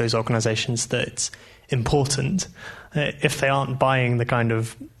leadership of those organisations that it's important. If they aren't buying the kind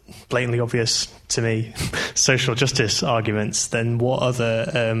of blatantly obvious, to me, social justice arguments, then what are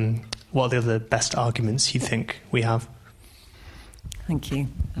the other best arguments you think we have? Thank you.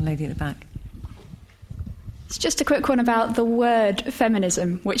 A lady at the back. It's just a quick one about the word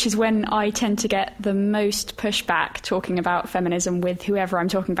feminism, which is when I tend to get the most pushback talking about feminism with whoever I'm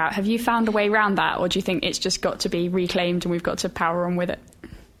talking about. Have you found a way around that, or do you think it's just got to be reclaimed and we've got to power on with it?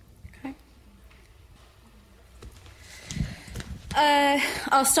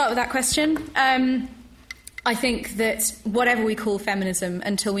 I'll start with that question. I think that whatever we call feminism,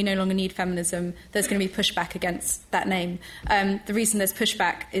 until we no longer need feminism, there's going to be pushback against that name. The reason there's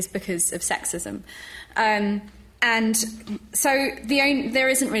pushback is because of sexism. And so there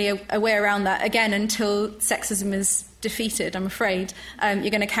isn't really a way around that, again, until sexism is defeated, I'm afraid.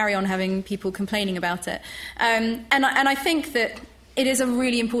 You're going to carry on having people complaining about it. And I think that it is a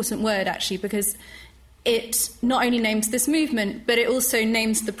really important word, actually, because it not only names this movement, but it also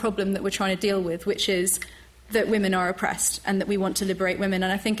names the problem that we're trying to deal with, which is that women are oppressed and that we want to liberate women.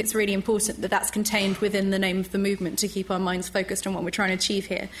 And I think it's really important that that's contained within the name of the movement to keep our minds focused on what we're trying to achieve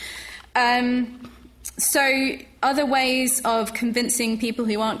here. So other ways of convincing people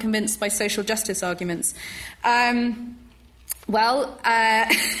who aren't convinced by social justice arguments. I mean,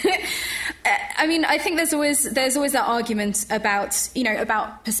 I think there's always that argument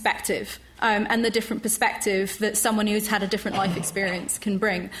about perspective. And the different perspective that someone who's had a different life experience can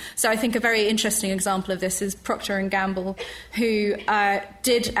bring. So I think a very interesting example of this is Procter & Gamble, who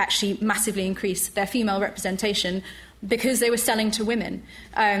did actually massively increase their female representation because they were selling to women.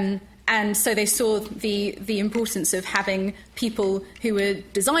 And so they saw the importance of having people who were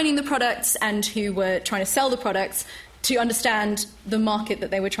designing the products and who were trying to sell the products to understand the market that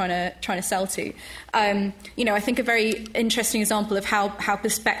they were trying to sell to. I think a very interesting example of how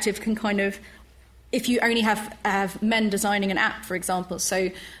perspective can kind of, if you only have men designing an app, for example. So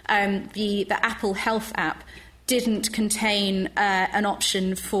the Apple Health app didn't contain an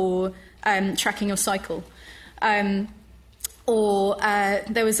option for tracking your cycle. Or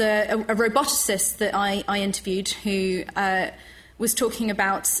there was a roboticist that I interviewed who was talking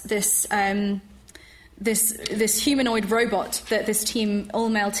about this humanoid robot that this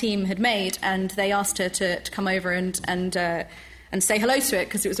all-male team had made, and they asked her to come over and say hello to it,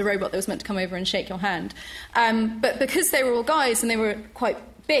 because it was a robot that was meant to come over and shake your hand. But because they were all guys and they were quite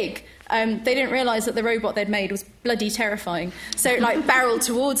big, they didn't realise that the robot they'd made was bloody terrifying. So it barreled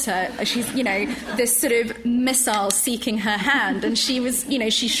towards her. She's, this sort of missile seeking her hand, and she was,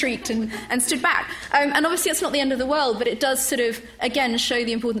 she shrieked and stood back. And obviously it's not the end of the world, but it does sort of, again, show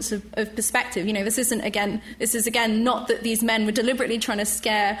the importance of perspective. This is not that these men were deliberately trying to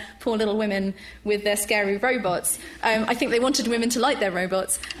scare poor little women with their scary robots. I think they wanted women to like their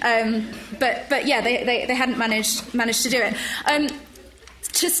robots. But yeah, they hadn't managed to do it.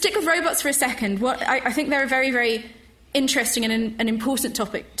 To stick with robots for a second, I think they're a very, very interesting and an important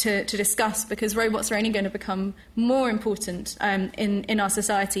topic to discuss, because robots are only going to become more important in our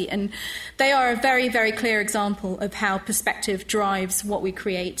society, and they are a very, very clear example of how perspective drives what we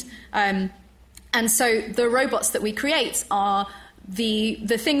create. And so the robots that we create are the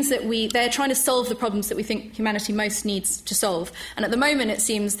things that they're trying to solve the problems that we think humanity most needs to solve. And at the moment, it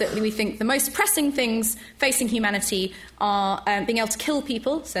seems that we think the most pressing things facing humanity are being able to kill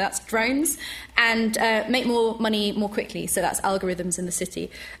people, so that's drones, and make more money more quickly, so that's algorithms in the city.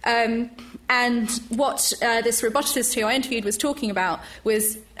 And what this roboticist who I interviewed was talking about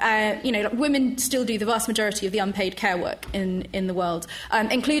was, women still do the vast majority of the unpaid care work in the world,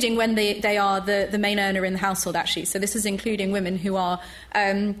 including when they are the main earner in the household, actually. So this is including women who are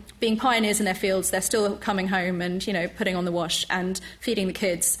being pioneers in their fields. They're still coming home and, putting on the wash and feeding the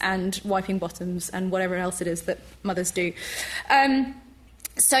kids and wiping bottoms and whatever else it is that mothers do.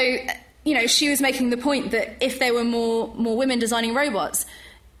 So, she was making the point that if there were more women designing robots,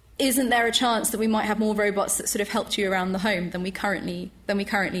 isn't there a chance that we might have more robots that sort of helped you around the home than we currently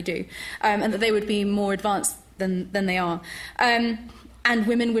do, and that they would be more advanced than they are, and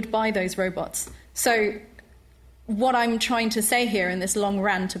women would buy those robots. So what I'm trying to say here in this long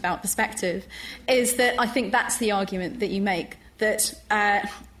rant about perspective is that I think that's the argument that you make, that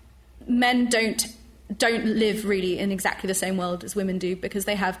men don't don't live really in exactly the same world as women do, because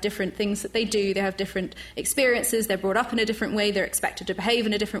they have different things that they do, they have different experiences, they're brought up in a different way, they're expected to behave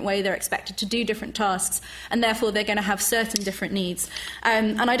in a different way, they're expected to do different tasks, and therefore they're going to have certain different needs.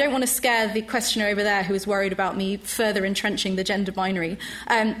 And I don't want to scare the questioner over there who is worried about me further entrenching the gender binary.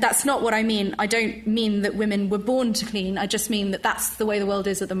 That's not what I mean. I don't mean that women were born to clean, I just mean that that's the way the world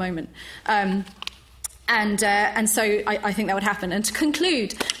is at the moment. And so I think that would happen. And to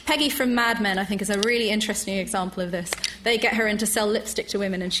conclude, Peggy from Mad Men, I think, is a really interesting example of this. They get her in to sell lipstick to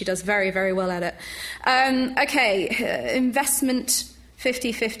women, and she does very, very well at it. Investment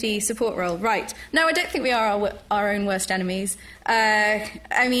 50-50 support role. Right. No, I don't think we are our own worst enemies. Or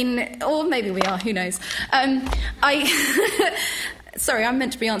maybe we are, who knows. Sorry, I'm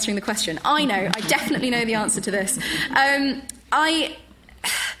meant to be answering the question. I know, I definitely know the answer to this.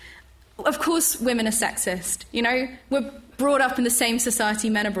 Of course, women are sexist. We're brought up in the same society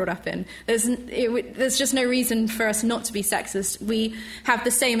men are brought up in. There's just no reason for us not to be sexist. We have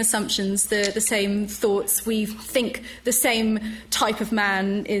the same assumptions, the same thoughts. We think the same type of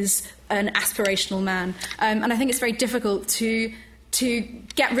man is an aspirational man. And I think it's very difficult to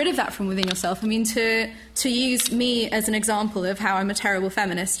get rid of that from within yourself. I mean, to use me as an example of how I'm a terrible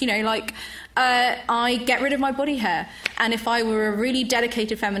feminist, I get rid of my body hair. And if I were a really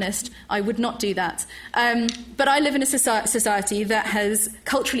dedicated feminist, I would not do that. But I live in a society that has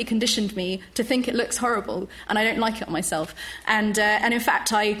culturally conditioned me to think it looks horrible, and I don't like it on myself. And in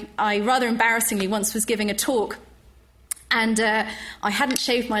fact, I rather embarrassingly once was giving a talk, and I hadn't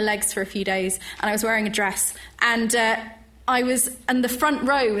shaved my legs for a few days, and I was wearing a dress, and the front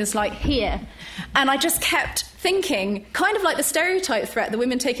row was like here, and I just kept thinking, kind of like the stereotype threat, the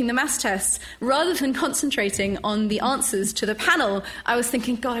women taking the maths tests, rather than concentrating on the answers to the panel, I was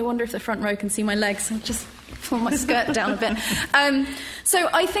thinking, God, I wonder if the front row can see my legs. And just pull my skirt down a bit. So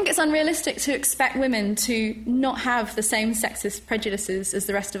I think it's unrealistic to expect women to not have the same sexist prejudices as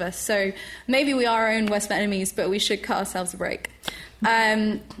the rest of us. So maybe we are our own worst enemies, but we should cut ourselves a break.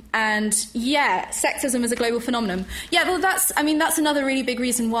 Sexism is a global phenomenon. Yeah, well, that's another really big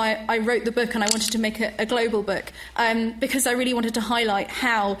reason why I wrote the book, and I wanted to make it a global book, because I really wanted to highlight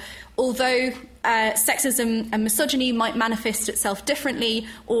how, although sexism and misogyny might manifest itself differently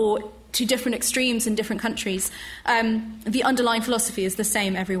or to different extremes in different countries, the underlying philosophy is the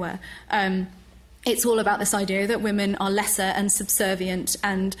same everywhere. It's all about this idea that women are lesser and subservient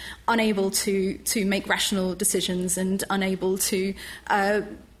and unable to make rational decisions and unable to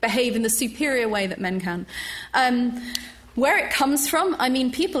behave in the superior way that men can. Where it comes from, I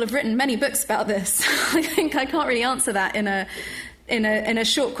mean, people have written many books about this. I think I can't really answer that in a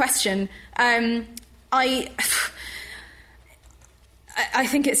short question. I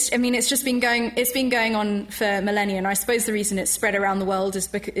think it's been going on for millennia, and I suppose the reason it's spread around the world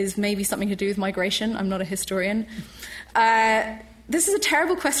is maybe something to do with migration. I'm not a historian. This is a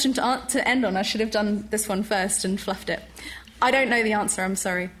terrible question to end on. I should have done this one first and fluffed it. I don't know the answer, I'm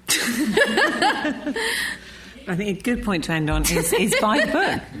sorry. I think a good point to end on is buy the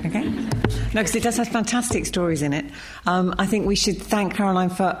book, okay? No, because it does have fantastic stories in it. I think we should thank Caroline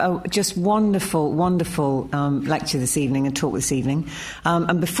for a just wonderful, wonderful lecture this evening and talk this evening.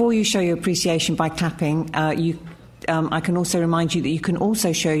 And before you show your appreciation by clapping, I can also remind you that you can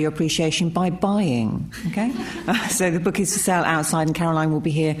also show your appreciation by buying, okay? So the book is for sale outside, and Caroline will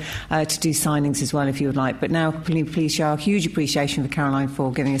be here to do signings as well if you would like. But now, please show our huge appreciation for Caroline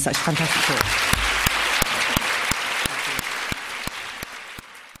for giving us such a fantastic talk.